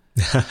dream.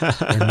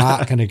 They're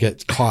not going to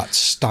get caught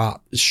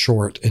stopped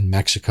short in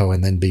Mexico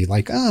and then be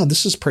like, oh,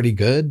 this is pretty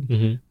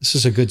good. This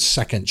is a good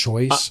second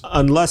choice.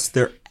 Unless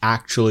they're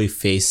actually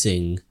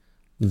facing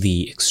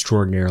the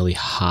extraordinarily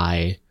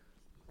high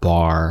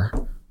bar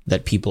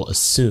that people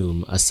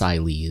assume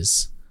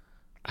asylees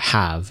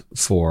have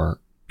for,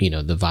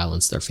 the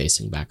violence they're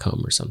facing back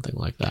home or something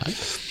like that.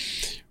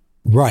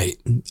 Right.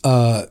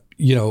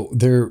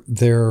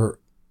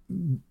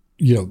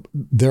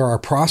 There are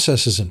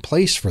processes in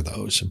place for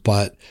those,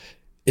 but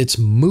it's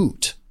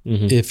moot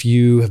if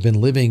you have been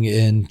living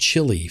in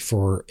Chile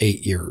for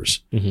 8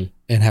 years and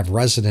have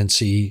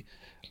residency,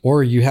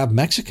 or you have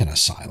Mexican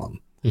asylum.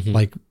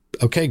 Like,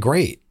 okay,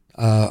 great.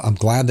 I'm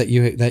glad that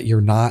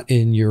you're not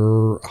in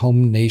your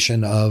home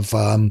nation of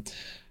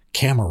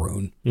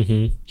Cameroon.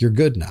 You're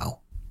good now.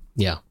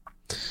 Yeah.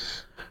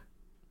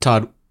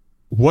 Todd,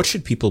 what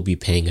should people be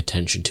paying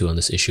attention to on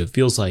this issue? It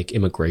feels like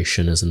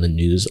immigration is in the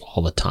news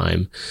all the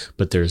time,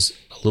 but there's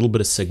a little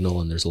bit of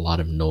signal and there's a lot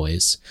of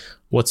noise.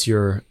 What's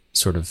your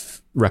sort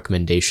of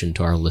recommendation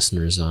to our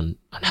listeners on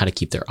how to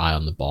keep their eye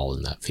on the ball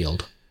in that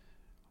field?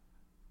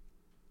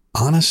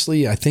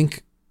 Honestly, I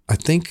think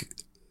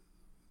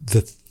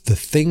the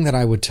thing that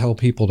I would tell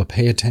people to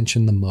pay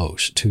attention the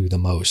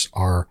most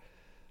are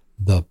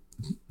the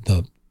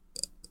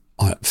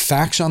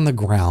facts on the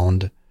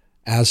ground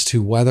as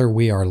to whether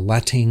we are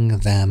letting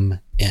them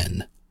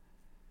in.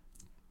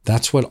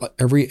 That's what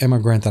every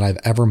immigrant that I've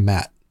ever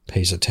met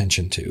pays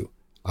attention to.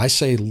 I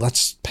say,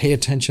 let's pay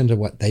attention to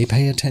what they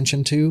pay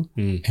attention to,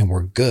 and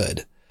we're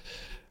good.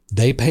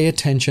 They pay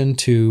attention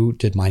to,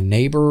 did my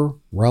neighbor,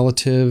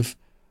 relative,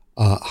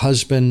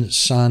 husband,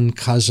 son,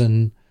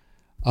 cousin,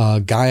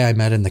 guy I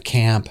met in the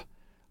camp,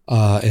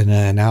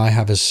 and now I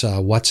have his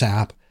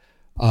WhatsApp,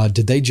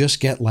 did they just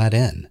get let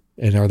in?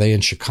 And are they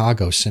in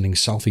Chicago sending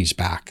selfies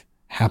back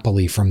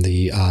happily from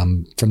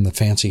the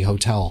fancy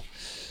hotel?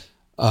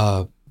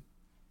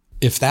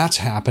 If that's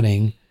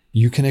happening,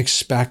 you can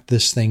expect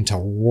this thing to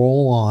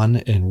roll on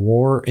and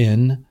roar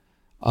in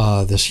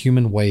this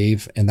human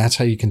wave, and that's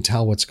how you can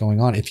tell what's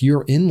going on. If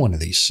you're in one of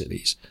these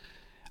cities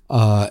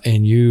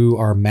and you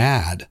are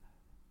mad,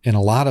 and a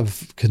lot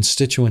of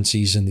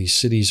constituencies in these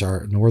cities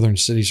northern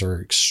cities are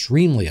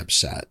extremely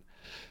upset,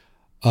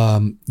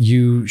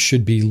 you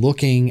should be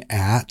looking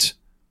at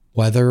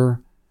whether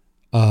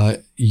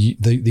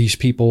these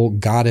people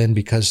got in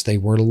because they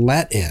were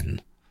let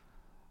in.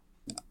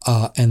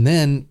 And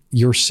then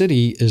your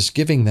city is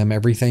giving them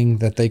everything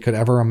that they could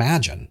ever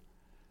imagine.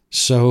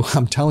 So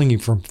I'm telling you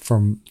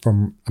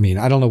I mean,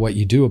 I don't know what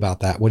you do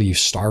about that. What do you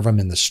starve them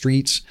in the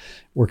streets?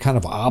 We're kind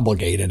of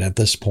obligated at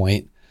this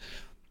point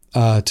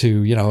but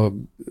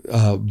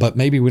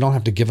maybe we don't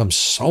have to give them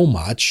so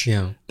much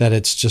that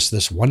it's just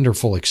this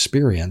wonderful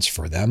experience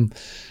for them.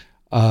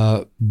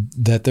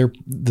 That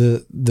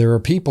there are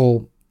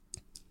people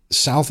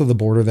south of the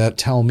border that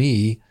tell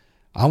me,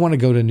 I want to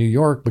go to New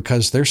York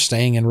because they're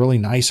staying in really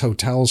nice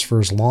hotels for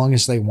as long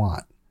as they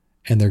want.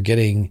 And they're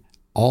getting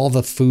all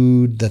the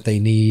food that they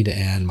need.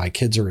 And my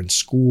kids are in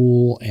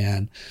school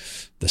and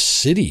the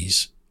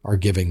cities are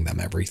giving them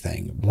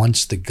everything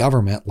once the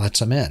government lets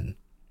them in.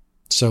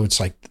 So it's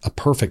like a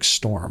perfect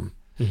storm.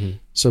 Mm-hmm.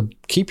 So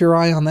keep your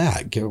eye on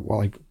that.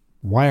 Like,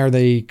 why are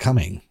they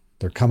coming?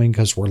 They're coming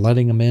because we're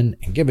letting them in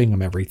and giving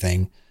them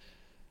everything.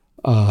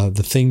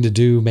 The thing to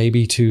do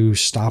maybe to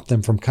stop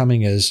them from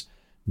coming is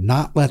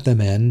not let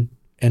them in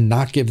and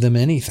not give them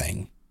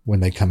anything when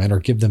they come in, or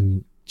give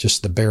them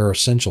just the bare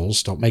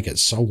essentials. Don't make it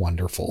so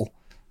wonderful,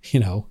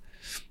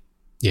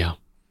 Yeah,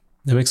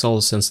 that makes all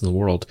the sense in the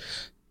world.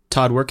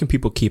 Todd, where can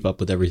people keep up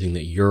with everything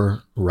that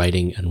you're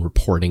writing and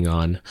reporting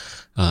on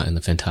and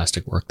the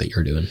fantastic work that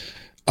you're doing?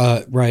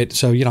 Right.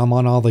 So, I'm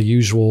on all the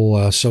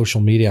usual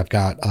social media. I've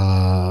got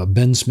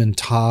Bensman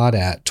Todd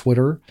at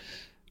Twitter,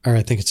 or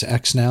I think it's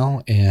X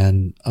now.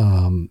 And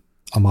I'm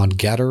on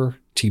Getter,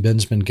 T.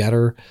 Bensman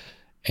Getter,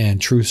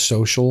 and Truth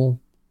Social.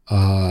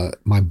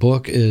 My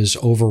book is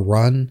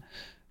Overrun,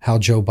 How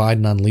Joe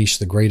Biden Unleashed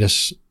the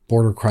Greatest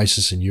Border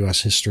Crisis in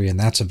U.S. History. And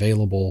that's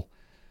available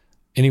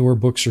anywhere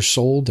books are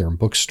sold. They're in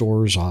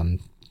bookstores, on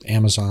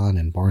Amazon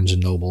and Barnes &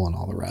 Noble and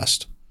all the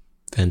rest.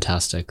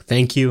 Fantastic.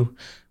 Thank you.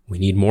 We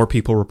need more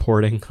people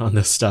reporting on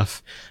this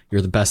stuff.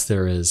 You're the best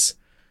there is.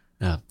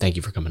 Thank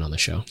you for coming on the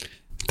show.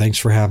 Thanks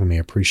for having me.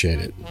 Appreciate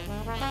it.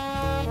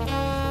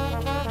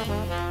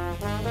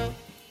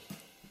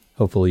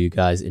 Hopefully you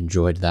guys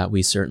enjoyed that.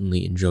 We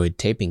certainly enjoyed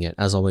taping it.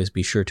 As always,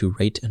 be sure to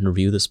rate and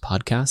review this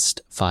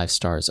podcast, 5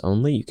 stars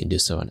only. You can do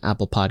so on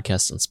Apple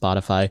Podcasts and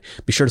Spotify.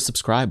 Be sure to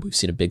subscribe. We've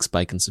seen a big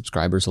spike in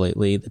subscribers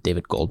lately. The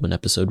David Goldman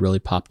episode really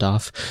popped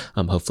off.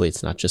 Hopefully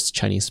it's not just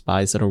Chinese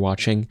spies that are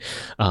watching.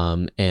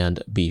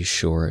 And be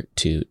sure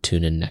to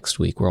tune in next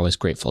week. We're always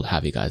grateful to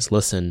have you guys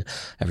listen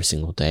every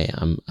single day.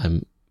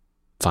 I'm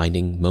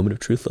finding Moment of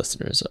Truth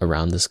listeners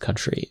around this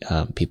country,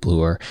 people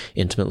who are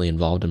intimately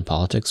involved in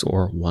politics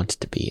or want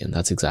to be. And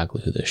that's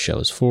exactly who this show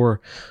is for.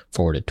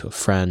 Forward it to a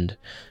friend,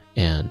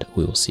 and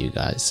we will see you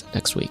guys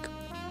next week.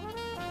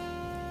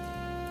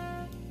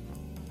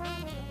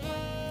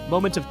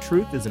 Moment of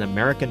Truth is an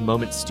American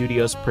Moment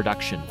Studios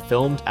production,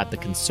 filmed at the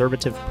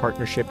Conservative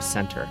Partnership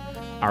Center.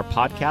 Our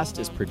podcast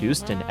is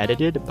produced and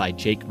edited by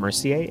Jake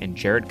Mercier and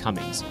Jared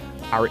Cummings.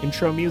 Our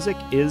intro music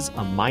is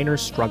A Minor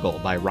Struggle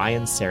by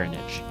Ryan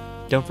Serenich.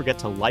 Don't forget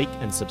to like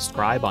and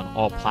subscribe on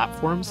all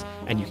platforms,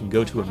 and you can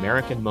go to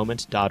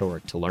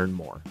AmericanMoment.org to learn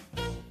more.